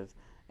positive,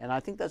 and I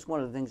think that's one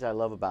of the things I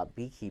love about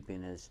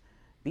beekeeping is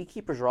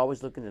beekeepers are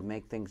always looking to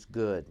make things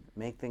good,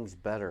 make things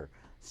better,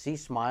 see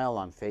smile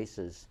on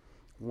faces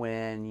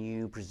when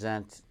you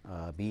present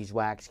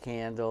beeswax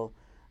candle,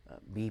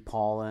 bee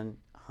pollen,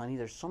 honey.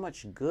 There's so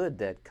much good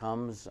that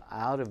comes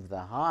out of the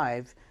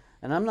hive,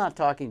 and I'm not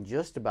talking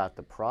just about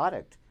the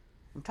product.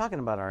 I'm talking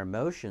about our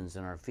emotions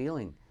and our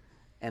feeling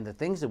and the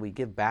things that we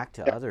give back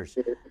to others.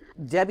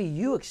 Debbie,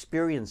 you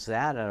experience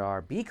that at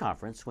our bee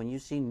conference when you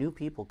see new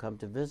people come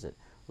to visit.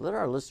 Let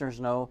our listeners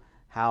know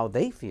how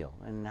they feel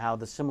and how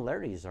the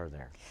similarities are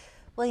there.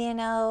 Well, you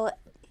know,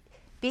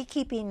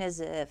 beekeeping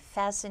is a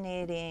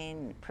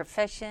fascinating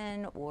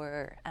profession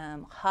or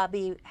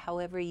hobby,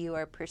 however you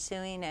are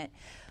pursuing it.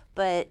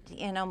 But,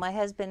 you know, my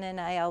husband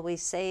and I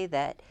always say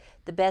that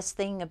the best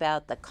thing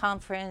about the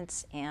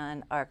conference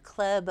and our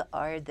club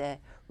are the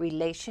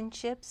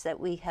relationships that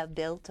we have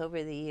built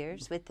over the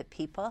years with the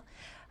people.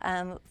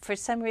 For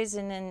some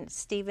reason, and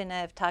Steve and I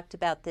have talked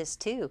about this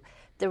too,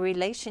 the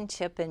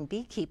relationship and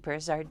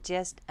beekeepers are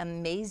just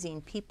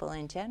amazing people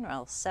in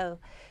general. So,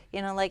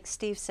 you know, like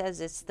Steve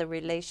says, it's the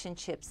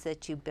relationships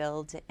that you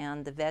build,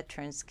 and the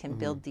veterans can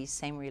build these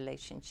same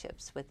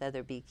relationships with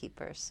other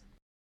beekeepers.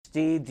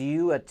 Steve, do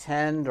you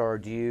attend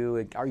or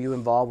are you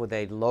involved with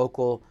a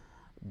local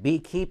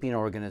beekeeping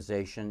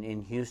organization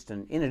in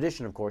Houston, in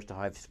addition, of course, to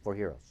Hives for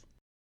Heroes?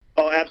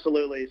 Oh,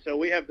 absolutely. So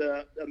we have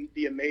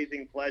the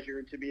amazing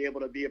pleasure to be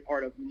able to be a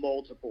part of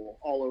multiple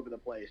all over the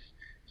place.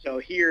 So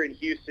here in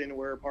Houston,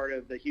 we're a part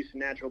of the Houston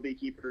Natural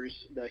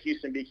Beekeepers, the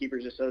Houston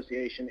Beekeepers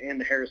Association,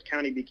 and the Harris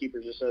County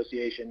Beekeepers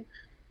Association.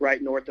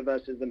 Right north of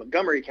us is the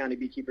Montgomery County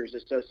Beekeepers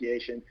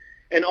Association.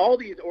 And all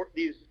these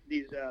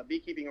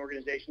beekeeping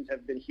organizations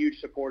have been huge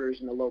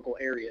supporters in the local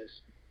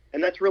areas.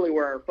 And that's really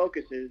where our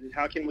focus is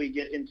how can we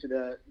get into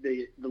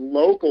the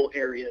local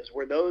areas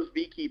where those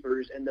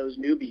beekeepers and those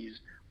newbies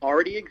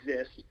already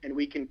exist, and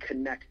we can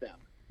connect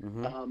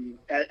them.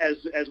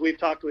 As we've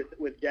talked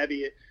with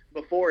Debbie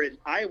before, is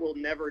I will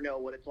never know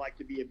what it's like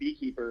to be a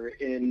beekeeper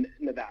in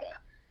Nevada.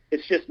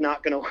 It's just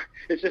not going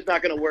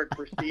to work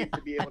for Steve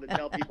to be able to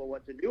tell people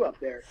what to do up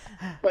there.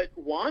 But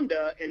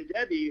Wanda and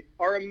Debbie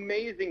are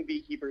amazing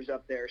beekeepers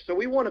up there. So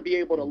we want to be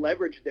able to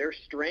leverage their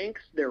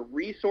strengths, their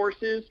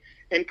resources,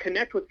 and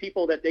connect with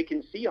people that they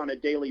can see on a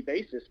daily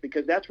basis,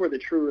 because that's where the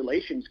true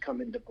relations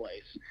come into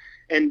place.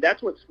 And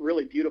that's what's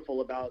really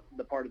beautiful about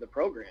the part of the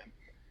program.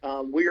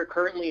 We are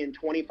currently in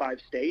 25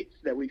 states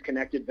that we've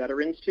connected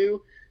veterans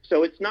to.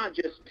 So it's not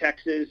just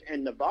Texas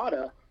and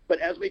Nevada, but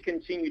as we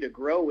continue to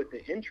grow with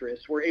the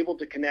interest, we're able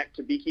to connect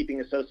to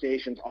beekeeping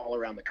associations all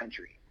around the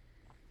country.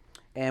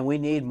 And we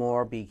need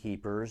more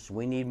beekeepers.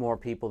 We need more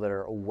people that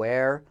are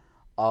aware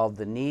of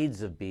the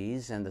needs of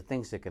bees and the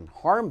things that can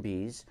harm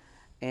bees.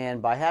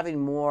 And by having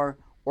more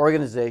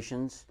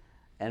organizations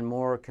and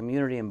more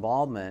community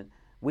involvement,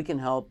 we can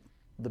help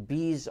the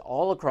bees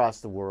all across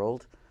the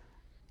world,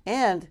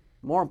 and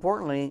more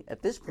importantly,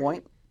 at this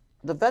point,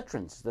 the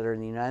veterans that are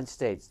in the United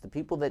States, the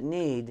people that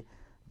need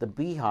the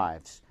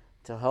beehives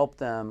to help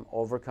them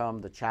overcome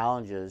the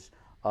challenges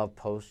of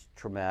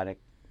post-traumatic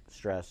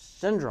stress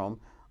syndrome,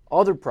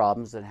 other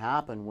problems that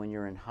happen when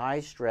you're in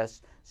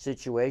high-stress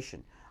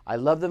situation. I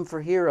love them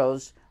for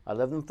heroes. I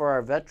love them for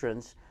our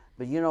veterans.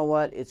 But you know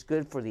what? It's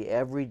good for the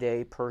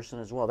everyday person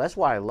as well. That's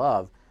why I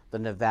love the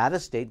Nevada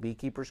State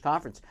Beekeepers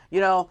Conference.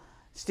 You know,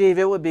 Steve,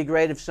 it would be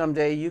great if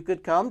someday you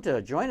could come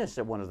to join us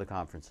at one of the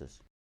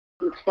conferences.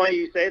 It's funny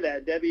you say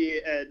that.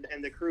 Debbie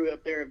and the crew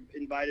up there have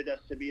invited us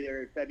to be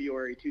there in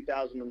February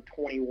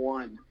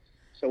 2021.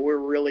 So we're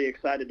really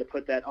excited to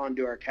put that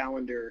onto our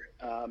calendar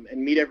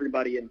and meet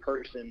everybody in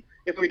person,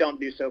 if we don't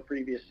do so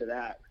previous to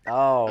that.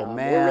 Oh,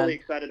 man. We're really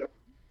excited.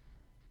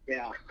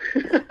 Yeah.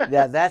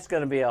 Yeah, that's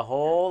going to be a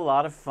whole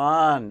lot of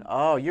fun.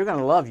 Oh, you're going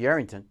to love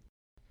Yerington.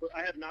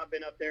 I have not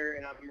been up there,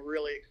 and I'm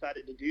really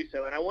excited to do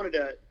so. And I wanted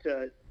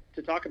to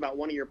talk about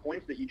one of your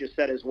points that you just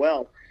said as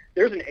well.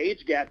 There's an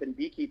age gap in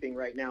beekeeping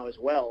right now as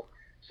well.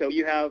 So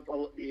you have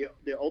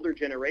the older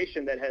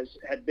generation that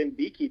had been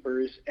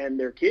beekeepers, and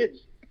their kids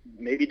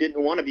maybe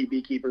didn't want to be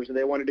beekeepers, and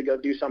they wanted to go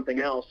do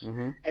something else.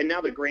 Mm-hmm. And now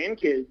the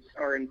grandkids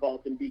are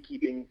involved in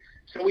beekeeping.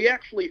 So we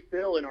actually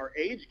fill in our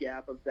age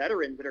gap of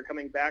veterans that are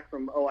coming back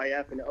from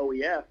OIF and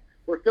OEF.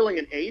 We're filling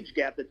an age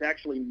gap that's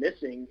actually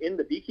missing in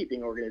the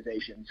beekeeping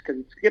organizations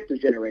because it skipped a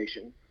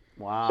generation.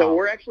 Wow. So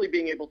we're actually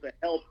being able to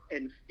help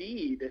and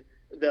feed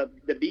the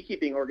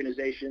beekeeping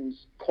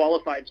organizations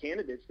qualified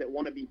candidates that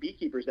want to be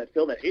beekeepers that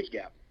fill that age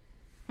gap.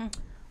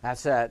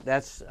 That's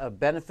a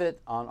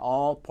benefit on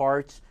all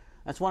parts.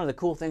 That's one of the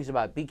cool things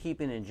about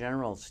beekeeping in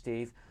general,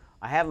 Steve.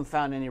 I haven't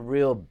found any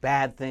real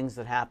bad things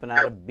that happen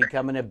out of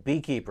becoming a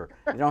beekeeper.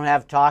 You don't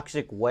have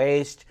toxic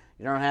waste.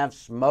 You don't have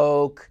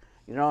smoke.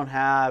 You don't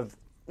have,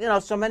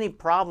 so many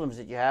problems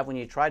that you have when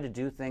you try to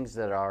do things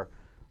that are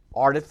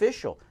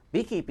artificial.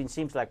 Beekeeping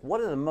seems like one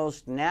of the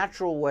most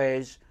natural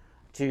ways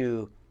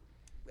to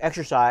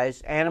exercise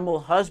animal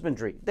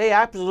husbandry. They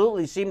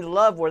absolutely seem to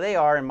love where they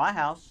are in my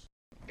house.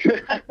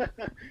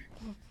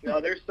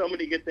 There's so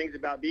many good things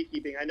about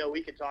beekeeping. I know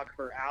we could talk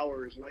for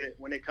hours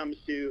when it comes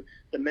to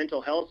the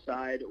mental health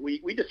side.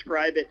 We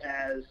describe it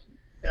as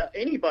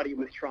anybody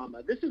with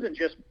trauma. This isn't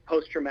just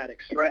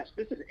post-traumatic stress.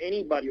 This is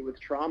anybody with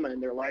trauma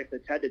in their life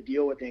that's had to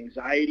deal with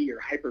anxiety or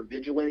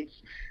hypervigilance.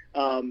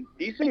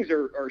 These things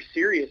are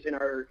serious in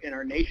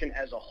our nation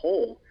as a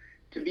whole.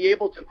 To be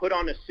able to put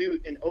on a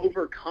suit and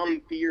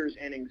overcome fears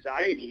and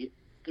anxiety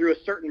through a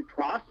certain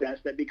process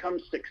that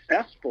becomes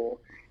successful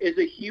is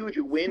a huge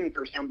win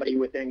for somebody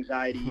with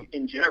anxiety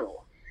in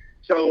general.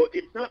 So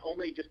it's not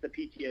only just the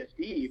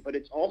PTSD, but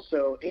it's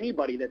also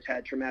anybody that's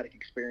had traumatic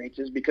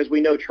experiences, because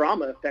we know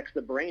trauma affects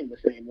the brain the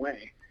same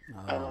way.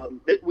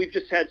 We've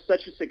just had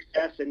such a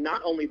success in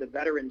not only the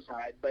veteran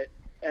side, but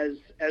as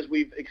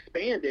we've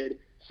expanded,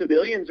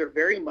 civilians are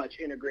very much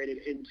integrated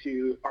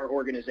into our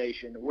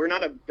organization. We're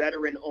not a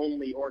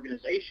veteran-only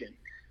organization.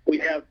 We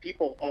have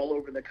people all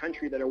over the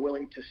country that are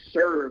willing to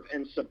serve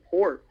and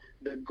support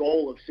the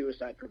goal of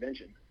suicide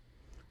prevention.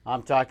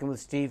 I'm talking with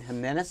Steve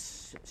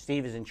Jimenez.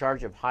 Steve is in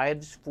charge of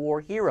Hives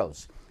for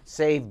Heroes.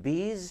 Save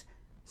bees,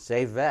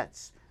 save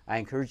vets. I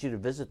encourage you to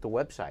visit the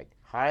website,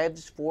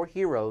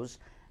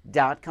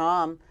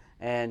 hivesforheroes.com.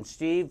 And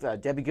Steve,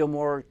 Debbie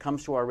Gilmore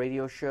comes to our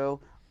radio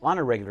show on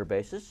a regular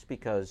basis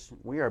because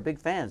we are big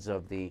fans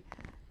of the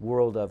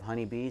world of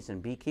honeybees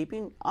and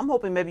beekeeping. I'm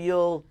hoping maybe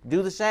you'll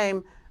do the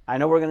same. I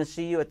know we're going to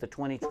see you at the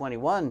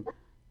 2021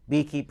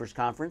 Beekeepers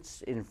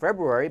Conference in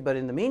February, but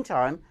in the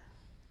meantime,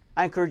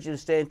 I encourage you to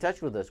stay in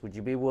touch with us. Would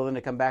you be willing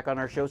to come back on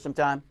our show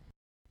sometime?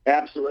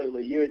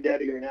 Absolutely. You and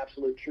Debbie are an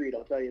absolute treat,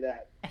 I'll tell you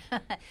that.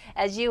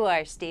 As you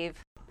are, Steve.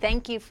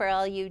 Thank you for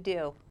all you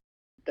do.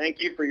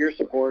 Thank you for your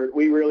support.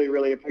 We really,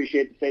 really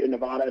appreciate the state of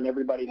Nevada and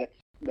everybody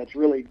that's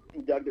really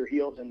dug their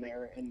heels in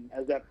there. And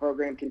as that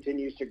program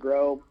continues to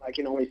grow, I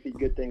can only see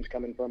good things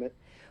coming from it.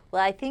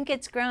 Well, I think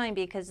it's growing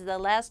because the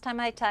last time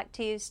I talked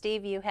to you,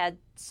 Steve, you had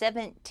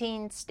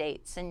 17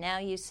 states, and now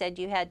you said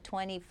you had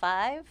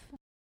 25?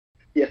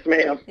 Yes,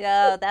 ma'am.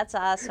 Yeah, that's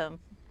awesome.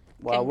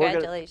 Well,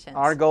 congratulations.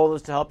 Our goal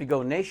is to help you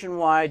go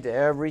nationwide to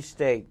every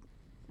state.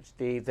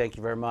 Steve, thank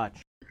you very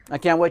much. I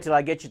can't wait till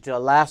I get you to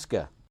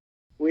Alaska.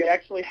 We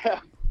actually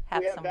have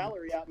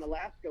Valerie out in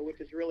Alaska, which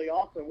is really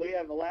awesome. We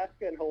have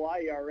Alaska and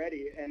Hawaii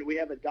already, and we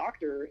have a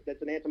doctor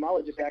that's an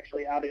entomologist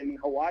actually out in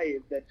Hawaii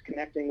that's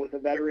connecting with a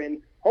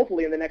veteran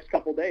hopefully in the next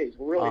couple days.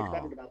 We're really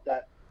excited about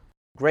that.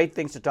 Great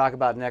things to talk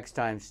about next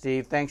time,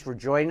 Steve. Thanks for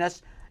joining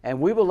us. And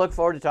we will look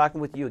forward to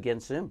talking with you again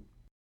soon.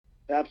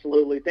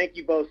 Absolutely. Thank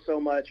you both so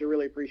much. I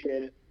really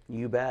appreciate it.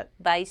 You bet.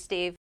 Bye,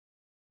 Steve.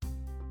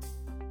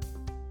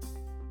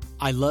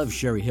 I love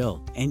Sherry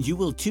Hill, and you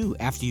will too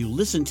after you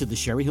listen to the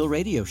Sherry Hill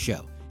Radio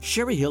Show.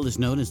 Sherry Hill is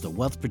known as the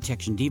wealth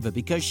protection diva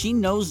because she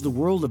knows the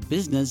world of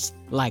business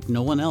like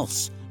no one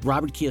else.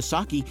 Robert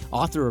Kiyosaki,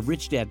 author of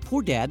Rich Dad,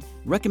 Poor Dad,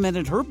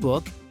 recommended her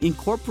book,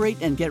 Incorporate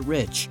and Get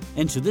Rich.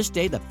 And to this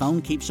day, the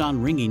phone keeps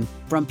on ringing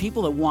from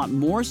people that want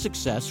more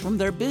success from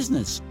their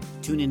business.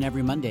 Tune in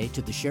every Monday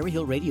to the Sherry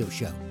Hill Radio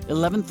Show,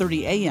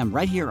 11:30 a.m.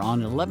 right here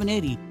on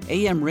 1180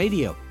 a.m.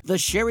 radio. The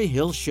Sherry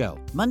Hill Show,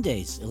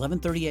 Mondays,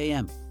 11:30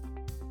 a.m.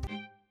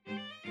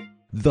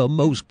 The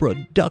most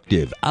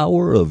productive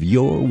hour of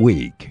your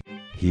week.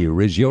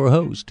 Here is your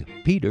host,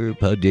 Peter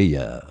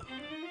Padilla.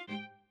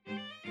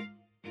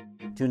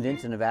 Tuned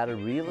into Nevada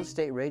Real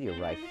Estate Radio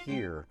right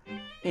here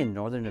in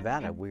Northern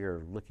Nevada.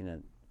 We're looking at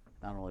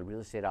not only real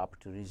estate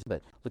opportunities,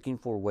 but looking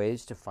for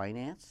ways to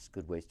finance,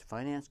 good ways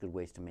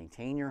to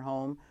maintain your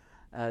home,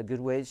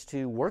 good ways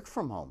to work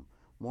from home.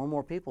 More and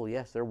more people,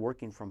 yes, they're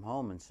working from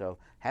home, and so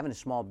having a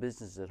small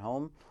business at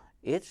home,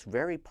 it's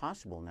very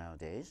possible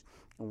nowadays.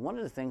 And one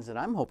of the things that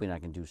I'm hoping I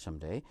can do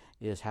someday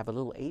is have a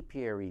little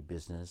apiary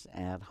business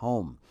at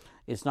home.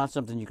 It's not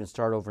something you can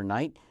start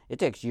overnight. It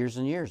takes years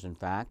and years. In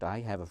fact, I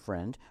have a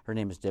friend, her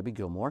name is Debbie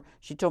Gilmore.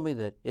 She told me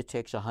that it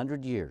takes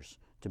 100 years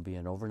to be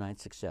an overnight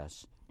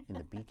success in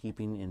the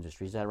beekeeping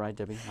industry. Is that right,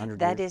 Debbie? 100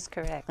 That years? is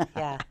correct,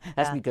 yeah.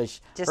 That's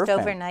because just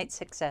overnight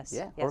success.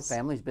 Yeah, yes. Her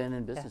family's been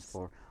in business Yes.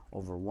 for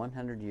over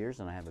 100 years,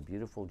 and I have a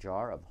beautiful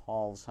jar of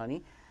Hall's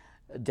honey.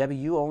 Debbie,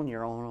 you own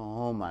your own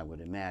home, I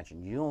would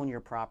imagine. You own your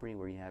property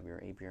where you have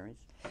your apiaries?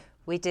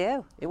 We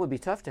do. It would be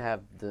tough to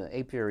have the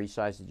apiary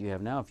size that you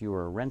have now if you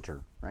were a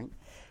renter, right?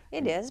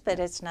 It is, but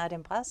it's not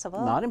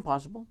impossible. Not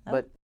impossible, No.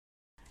 but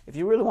if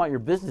you really want your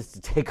business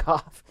to take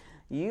off,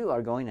 you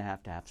are going to have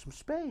some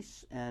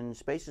space, and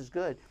space is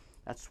good.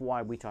 That's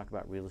why we talk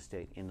about real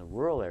estate in the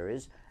rural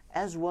areas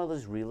as well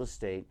as real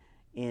estate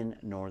in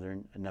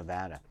northern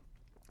Nevada.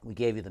 We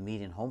gave you the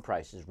median home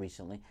prices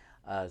recently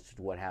as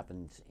to what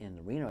happens in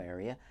the Reno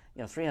area.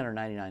 You know,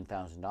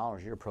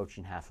 $399,000, you're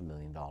approaching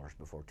 $500,000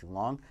 before too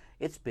long.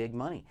 It's big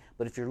money.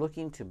 But if you're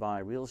looking to buy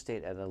real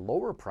estate at a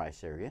lower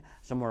price area,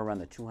 somewhere around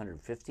the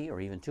 $250,000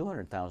 or even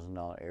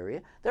 $200,000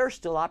 area, there are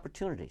still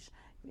opportunities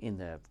in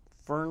the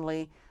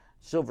Fernley,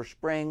 Silver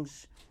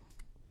Springs,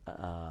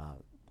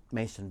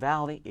 Mason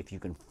Valley. If you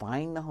can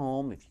find the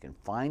home, if you can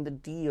find the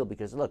deal,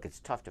 because look, it's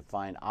tough to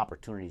find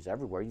opportunities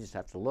everywhere. You just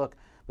have to look.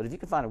 But if you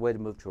can find a way to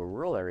move to a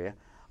rural area,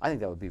 I think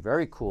that would be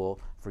very cool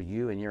for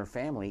you and your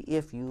family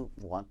if you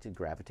want to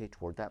gravitate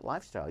toward that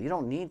lifestyle. You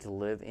don't need to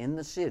live in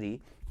the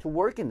city to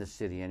work in the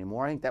city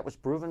anymore. I think that was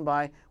proven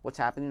by what's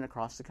happening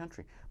across the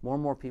country. More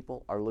and more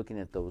people are looking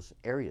at those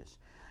areas.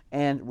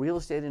 And real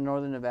estate in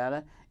northern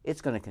Nevada, it's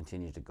going to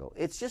continue to go.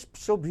 It's just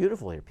so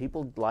beautiful here.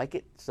 People like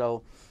it.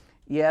 So,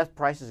 yes,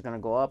 price is going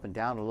to go up and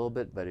down a little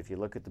bit, but if you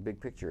look at the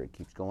big picture, it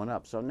keeps going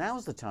up. So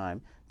now's the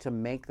time to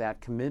make that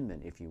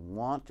commitment. If you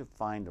want to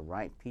find the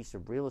right piece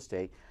of real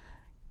estate,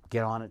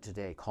 get on it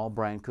today. Call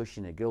Brian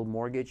Cushing at Guild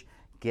Mortgage.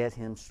 Get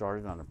him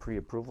started on a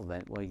pre-approval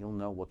event. Well, you'll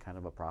know what kind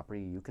of a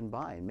property you can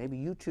buy. And maybe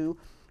you too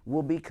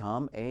will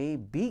become a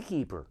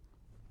beekeeper.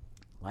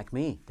 Like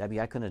me.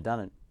 Debbie, I couldn't have done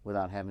it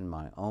without having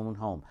my own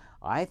home.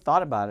 I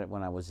thought about it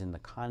when I was in the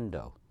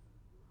condo.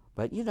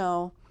 But, you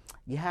know,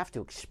 you have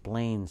to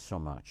explain so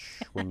much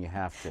when you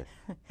have to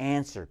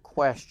answer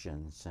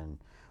questions. And,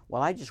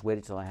 well, I just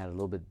waited till I had a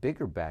little bit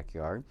bigger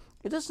backyard.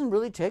 It doesn't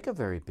really take a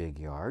very big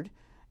yard.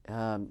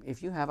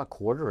 If you have a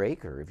quarter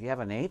acre, if you have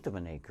an eighth of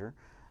an acre,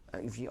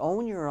 if you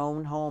own your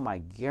own home, I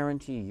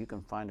guarantee you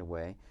can find a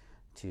way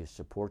to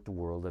support the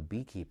world of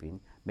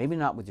beekeeping. Maybe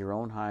not with your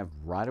own hive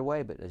right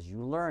away, but as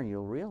you learn,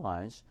 you'll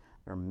realize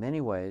there are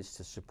many ways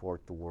to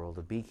support the world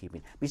of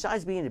beekeeping.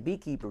 Besides being a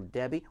beekeeper,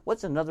 Debbie,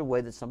 what's another way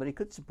that somebody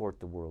could support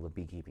the world of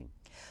beekeeping?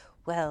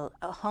 Well,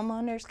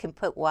 homeowners can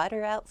put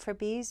water out for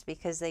bees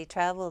because they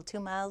travel 2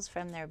 miles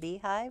from their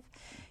beehive.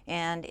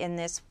 And in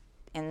this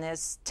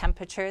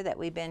temperature that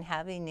we've been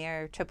having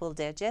near triple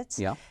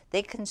digits,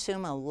 they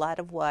consume a lot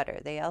of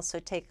water. They also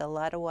take a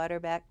lot of water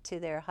back to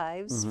their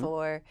hives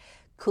for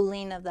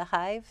cooling of the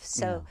hive.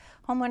 So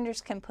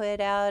homeowners can put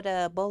out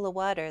a bowl of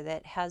water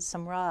that has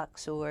some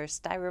rocks or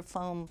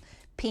styrofoam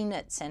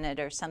peanuts in it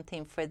or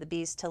something for the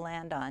bees to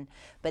land on.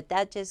 But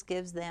that just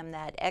gives them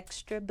that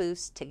extra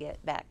boost to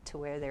get back to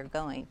where they're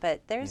going.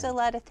 But there's a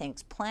lot of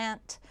things.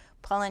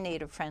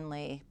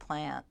 Pollinator-friendly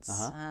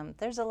plants.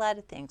 There's a lot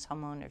of things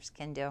homeowners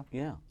can do.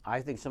 Yeah. I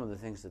think some of the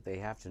things that they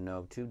have to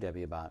know, too,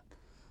 Debbie, about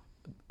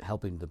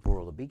helping the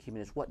world of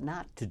beekeeping is what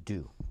not to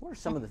do. What are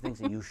some of the things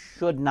that you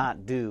should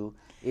not do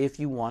if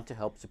you want to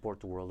help support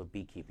the world of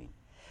beekeeping?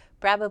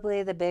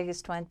 Probably the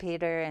biggest one,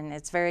 Peter, and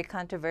it's very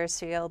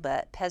controversial,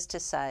 but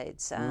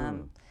pesticides,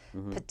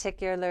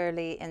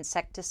 particularly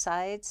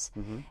insecticides.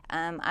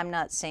 I'm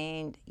not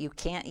saying you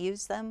can't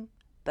use them,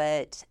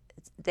 but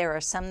there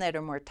are some that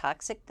are more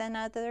toxic than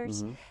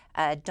others.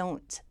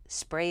 Don't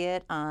spray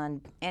it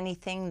on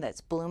anything that's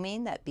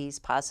blooming that bees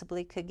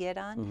possibly could get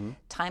on.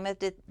 Time of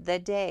the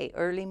day,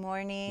 early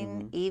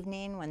morning,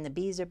 evening, when the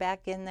bees are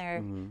back in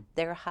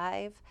their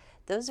hive.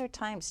 Those are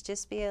times,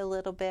 just be a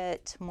little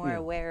bit more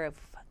aware of,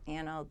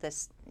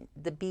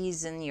 the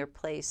bees in your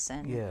place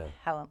and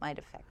how it might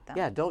affect them.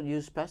 Yeah, don't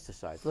use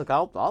pesticides. Look,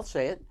 I'll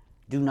say it.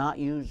 Do not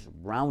use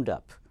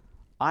Roundup.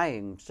 I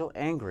am so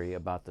angry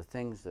about the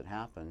things that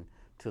happen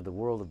to the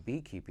world of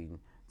beekeeping,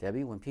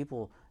 Debbie, when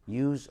people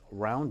use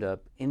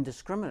Roundup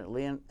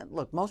indiscriminately. And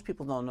look, most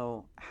people don't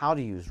know how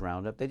to use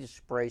Roundup. They just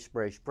spray,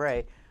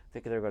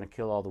 thinking they're going to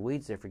kill all the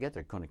weeds. They forget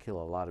they're going to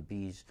kill a lot of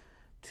bees,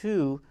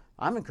 too.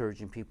 I'm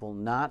encouraging people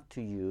not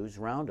to use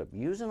Roundup.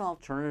 Use an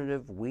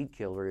alternative weed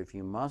killer if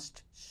you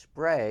must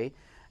spray.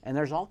 And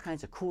there's all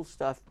kinds of cool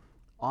stuff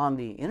on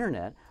the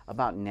internet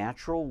about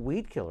natural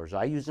weed killers.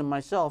 I use them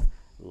myself.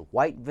 A little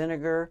white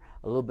vinegar,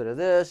 a little bit of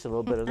this, a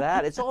little bit of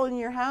that. It's all in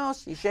your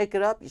house. You shake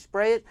it up, you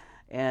spray it,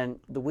 and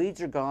the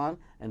weeds are gone,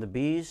 and the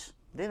bees,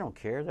 they don't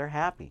care. They're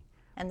happy.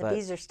 And the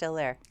bees are still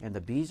there. And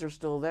the bees are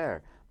still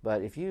there.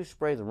 But if you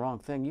spray the wrong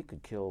thing, you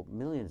could kill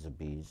millions of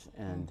bees.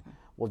 And,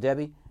 well,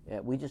 Debbie,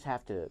 we just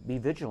have to be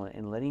vigilant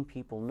in letting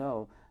people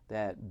know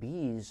that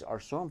bees are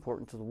so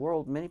important to the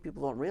world. Many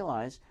people don't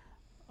realize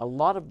a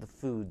lot of the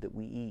food that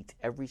we eat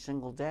every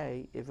single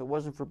day, if it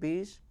wasn't for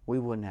bees, we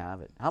wouldn't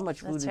have it. How much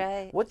food? That's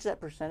right. What's that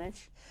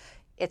percentage?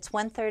 It's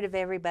 1/3 of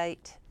every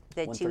bite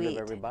that you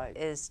eat bite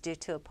is due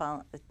to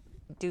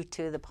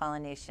the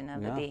pollination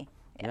of the bee.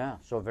 Yeah,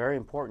 so very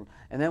important.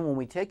 And then when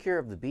we take care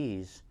of the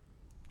bees,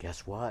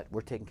 guess what?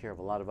 We're taking care of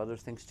a lot of other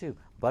things too.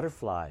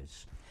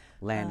 Butterflies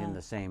land in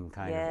the same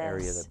kind of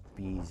area that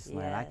bees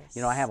land.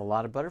 I have a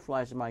lot of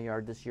butterflies in my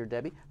yard this year,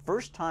 Debbie.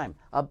 First time,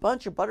 a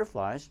bunch of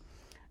butterflies.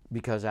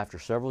 Because after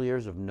several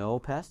years of no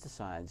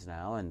pesticides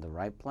now and the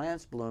right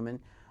plants blooming,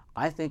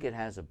 I think it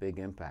has a big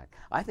impact.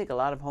 I think a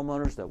lot of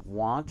homeowners that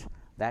want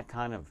that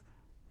kind of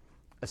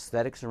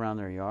aesthetics around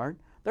their yard,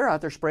 they're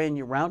out there spraying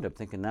your Roundup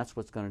thinking that's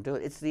what's going to do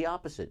it. It's the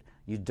opposite.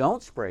 You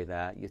don't spray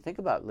that. You think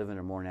about living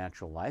a more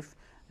natural life,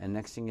 and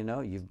next thing you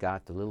know, you've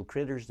got the little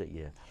critters that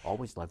you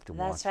always love to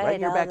watch right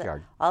in your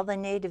backyard. All the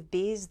native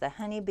bees, the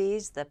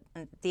honeybees,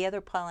 the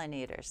other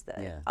pollinators,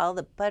 all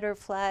the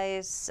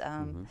butterflies.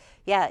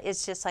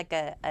 It's just like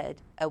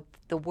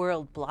the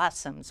world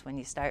blossoms when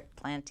you start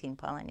planting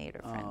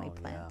pollinator-friendly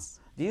plants.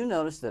 Yeah. Do you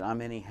notice that I'm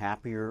any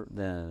happier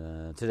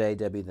today,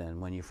 Debbie, than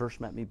when you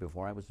first met me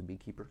before I was a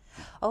beekeeper?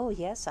 Oh,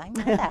 yes, I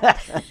know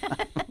that.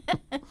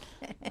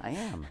 I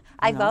am.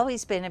 I've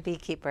always been a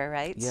beekeeper,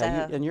 right?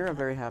 Yeah, and you're a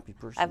very happy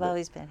person. I've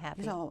always been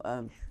happy.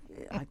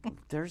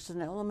 There's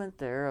an element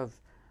there of,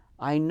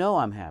 I know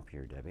I'm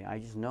happier, Debbie. I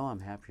just know I'm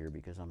happier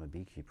because I'm a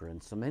beekeeper.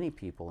 And so many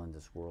people in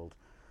this world,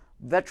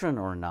 veteran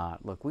or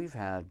not, look, we've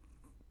had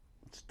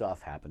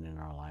stuff happen in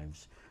our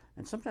lives.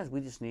 And sometimes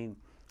we just need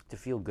to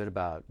feel good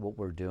about what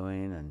we're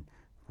doing and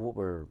what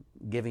we're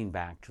giving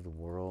back to the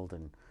world.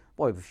 And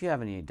boy, if you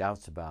have any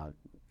doubts about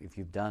if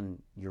you've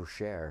done your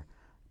share,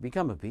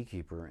 become a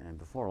beekeeper, and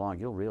before long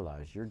you'll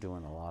realize you're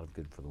doing a lot of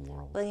good for the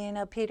world.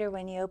 Well, Peter,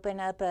 when you open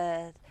up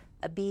a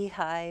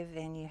beehive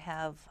and you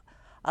have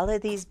all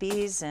of these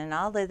bees and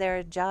all of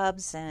their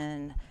jobs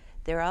and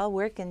they're all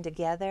working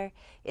together,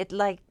 it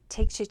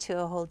takes you to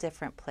a whole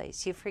different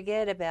place. You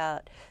forget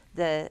about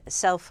the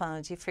cell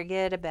phones, you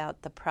forget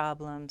about the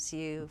problems,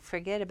 you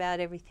forget about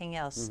everything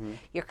else.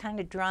 You're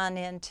kind of drawn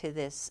into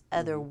this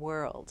other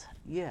world.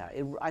 Yeah,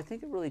 I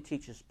think it really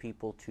teaches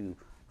people to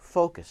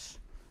focus.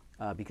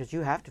 Because you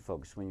have to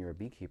focus when you're a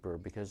beekeeper,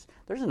 because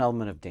there's an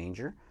element of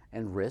danger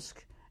and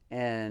risk,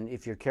 and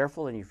if you're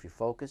careful and if you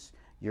focus,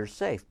 you're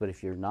safe. But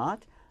if you're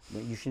not,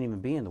 you shouldn't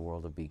even be in the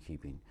world of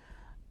beekeeping.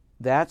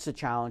 That's a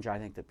challenge I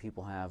think that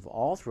people have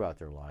all throughout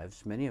their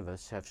lives. Many of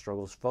us have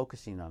struggles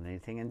focusing on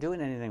anything and doing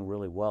anything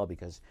really well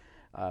because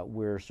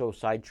we're so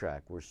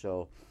sidetracked, we're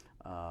so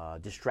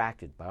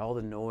distracted by all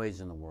the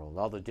noise in the world,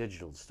 all the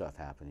digital stuff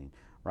happening,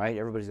 right?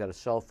 Everybody's got a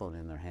cell phone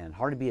in their hand.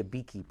 Hard to be a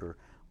beekeeper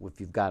if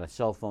you've got a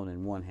cell phone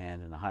in one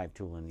hand and a hive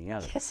tool in the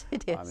other. Yes,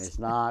 it is. I mean, it's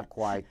not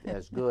quite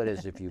as good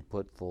as if you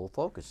put full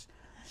focus.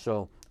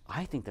 So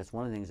I think that's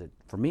one of the things that,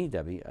 for me,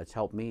 Debbie, it's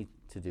helped me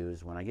to do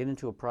is when I get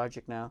into a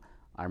project now,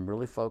 I'm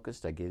really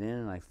focused. I get in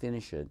and I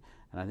finish it.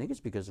 And I think it's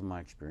because of my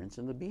experience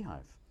in the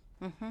beehive.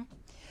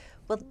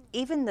 Well,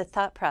 even the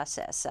thought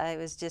process, I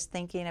was just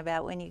thinking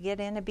about when you get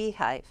in a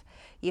beehive,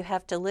 you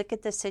have to look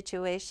at the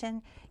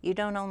situation. You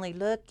don't only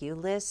look, you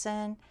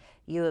listen,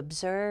 you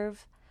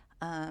observe.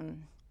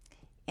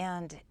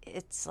 And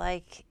it's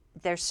like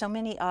there's so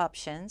many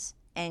options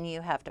and you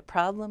have to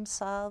problem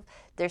solve.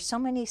 There's so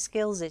many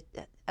skills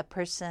that a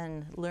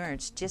person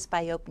learns just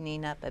by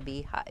opening up a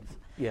beehive.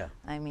 Yeah.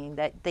 I mean,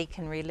 that they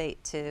can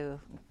relate to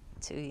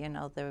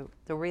the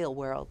real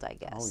world, I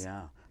guess. Oh,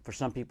 yeah. For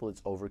some people,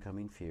 it's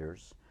overcoming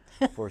fears.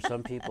 For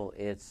some people,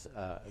 it's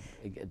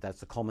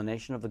that's the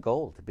culmination of the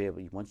goal to be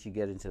able. Once you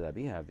get into that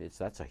beehive,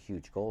 that's a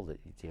huge goal that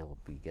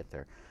you get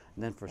there.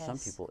 And then for some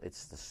people,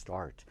 it's the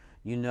start.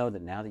 You know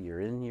that now that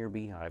you're in your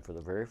beehive for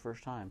the very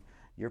first time,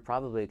 you're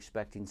probably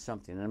expecting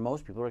something. And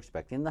most people are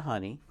expecting the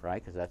honey,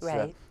 right? Because that's,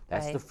 Right,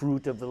 that's right. the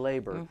fruit of the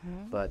labor.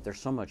 But there's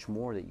so much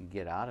more that you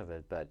get out of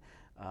it. But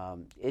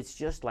it's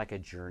just like a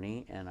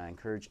journey, and I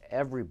encourage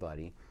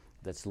everybody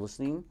that's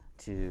listening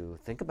to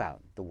think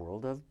about the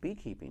world of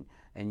beekeeping.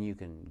 And you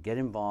can get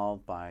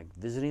involved by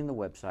visiting the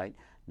website,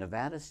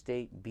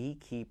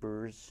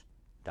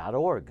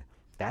 NevadaStateBeekeepers.org.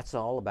 That's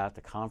all about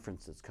the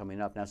conference that's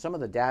coming up. Now, some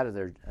of the data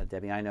there,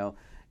 Debbie, I know,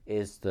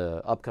 is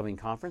the upcoming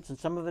conference, and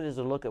some of it is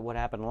a look at what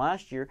happened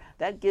last year.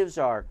 That gives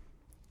our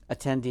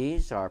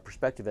attendees, our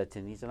prospective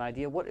attendees, an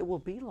idea what it will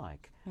be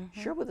like.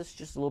 Share with us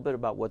just a little bit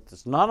about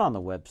what's not on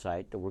the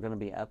website that we're going to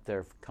be up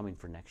there coming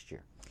for next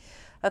year.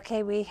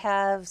 Okay, we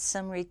have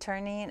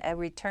a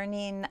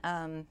returning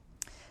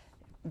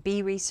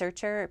bee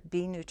researcher,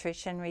 bee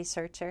nutrition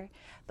researcher,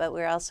 but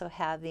we're also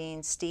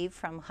having Steve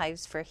from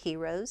Hives for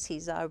Heroes.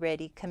 He's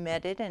already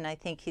committed, and I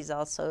think he's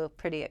also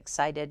pretty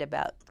excited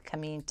about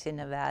coming to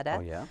Nevada.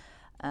 Oh, yeah?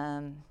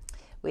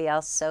 We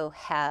also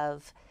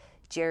have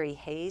Jerry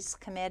Hayes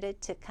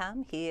committed to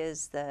come. He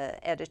is the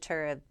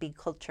editor of Bee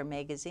Culture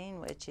Magazine,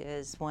 which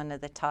is one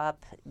of the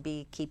top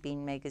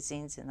beekeeping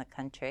magazines in the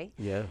country.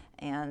 Yeah.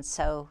 And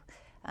so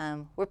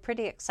we're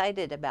pretty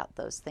excited about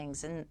those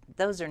things, and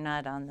those are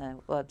not on the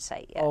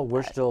website yet. Oh,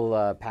 we're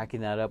still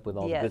packing that up with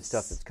all the good Yes.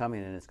 stuff that's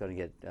coming, and it's going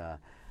to get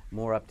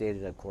more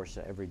updated, of course,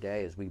 every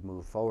day as we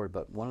move forward.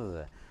 But one of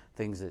the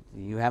things that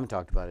you haven't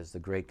talked about is the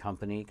great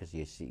company, because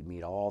you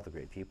meet all the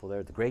great people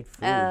there, the great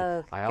food.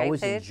 I great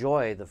always food.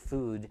 enjoy the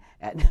food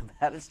at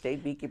Nevada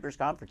State Beekeepers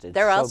Conference. It's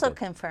They're so also good.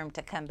 confirmed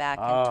to come back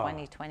in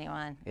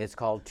 2021. It's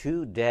called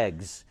Two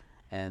Degs,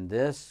 and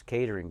this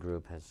catering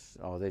group has,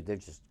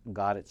 they've just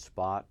got it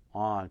spot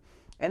on.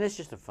 And it's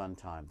just a fun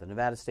time. The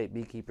Nevada State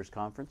Beekeepers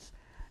Conference.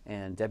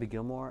 And Debbie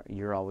Gilmore,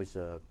 you're always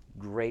a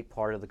great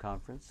part of the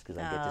conference because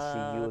I get to see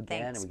you again,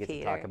 thanks, and we get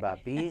Peter. to talk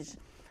about bees.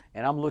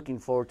 And I'm looking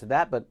forward to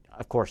that. But,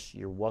 of course,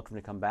 you're welcome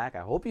to come back.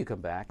 I hope you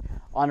come back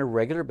on a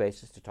regular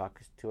basis to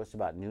talk to us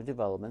about new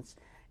developments.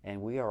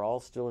 And we are all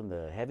still in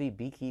the heavy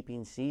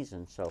beekeeping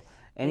season. So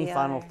any We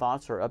final are.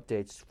 thoughts or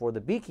updates for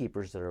the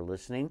beekeepers that are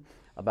listening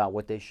about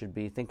what they should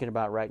be thinking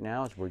about right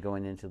now as we're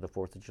going into the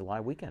 4th of July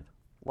weekend?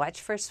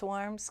 Watch for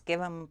swarms, give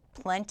them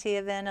plenty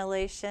of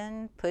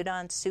ventilation, put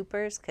on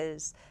supers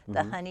because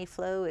the honey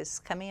flow is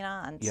coming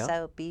on, Yep.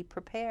 so be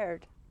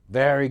prepared.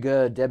 Very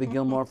good. Debbie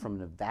Gilmore from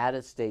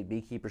Nevada State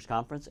Beekeepers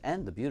Conference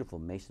and the beautiful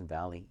Mason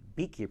Valley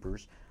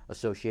Beekeepers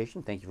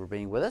Association. Thank you for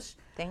being with us.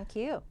 Thank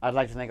you. I'd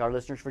like to thank our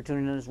listeners for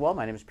tuning in as well.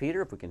 My name is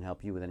Peter. If we can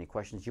help you with any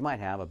questions you might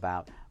have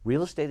about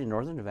real estate in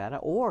Northern Nevada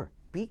or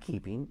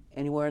beekeeping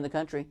anywhere in the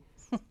country,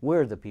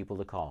 we're the people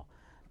to call.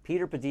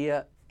 Peter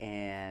Padilla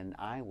and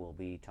I will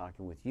be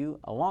talking with you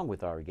along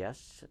with our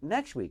guests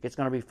next week. It's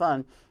going to be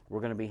fun.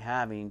 We're going to be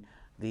having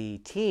the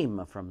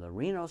team from the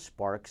Reno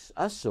Sparks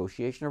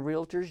Association of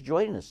Realtors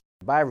joining us.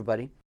 Bye,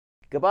 everybody.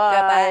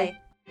 Goodbye.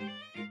 Bye-bye.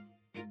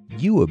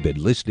 You have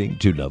been listening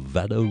to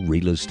Nevada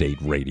Real Estate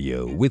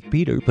Radio with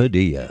Peter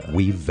Padilla.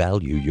 We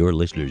value your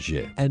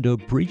listenership and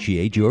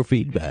appreciate your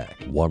feedback.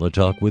 Want to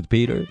talk with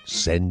Peter?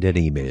 Send an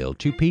email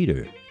to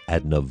Peter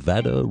at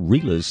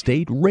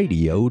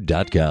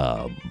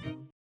NevadaRealEstateRadio.com.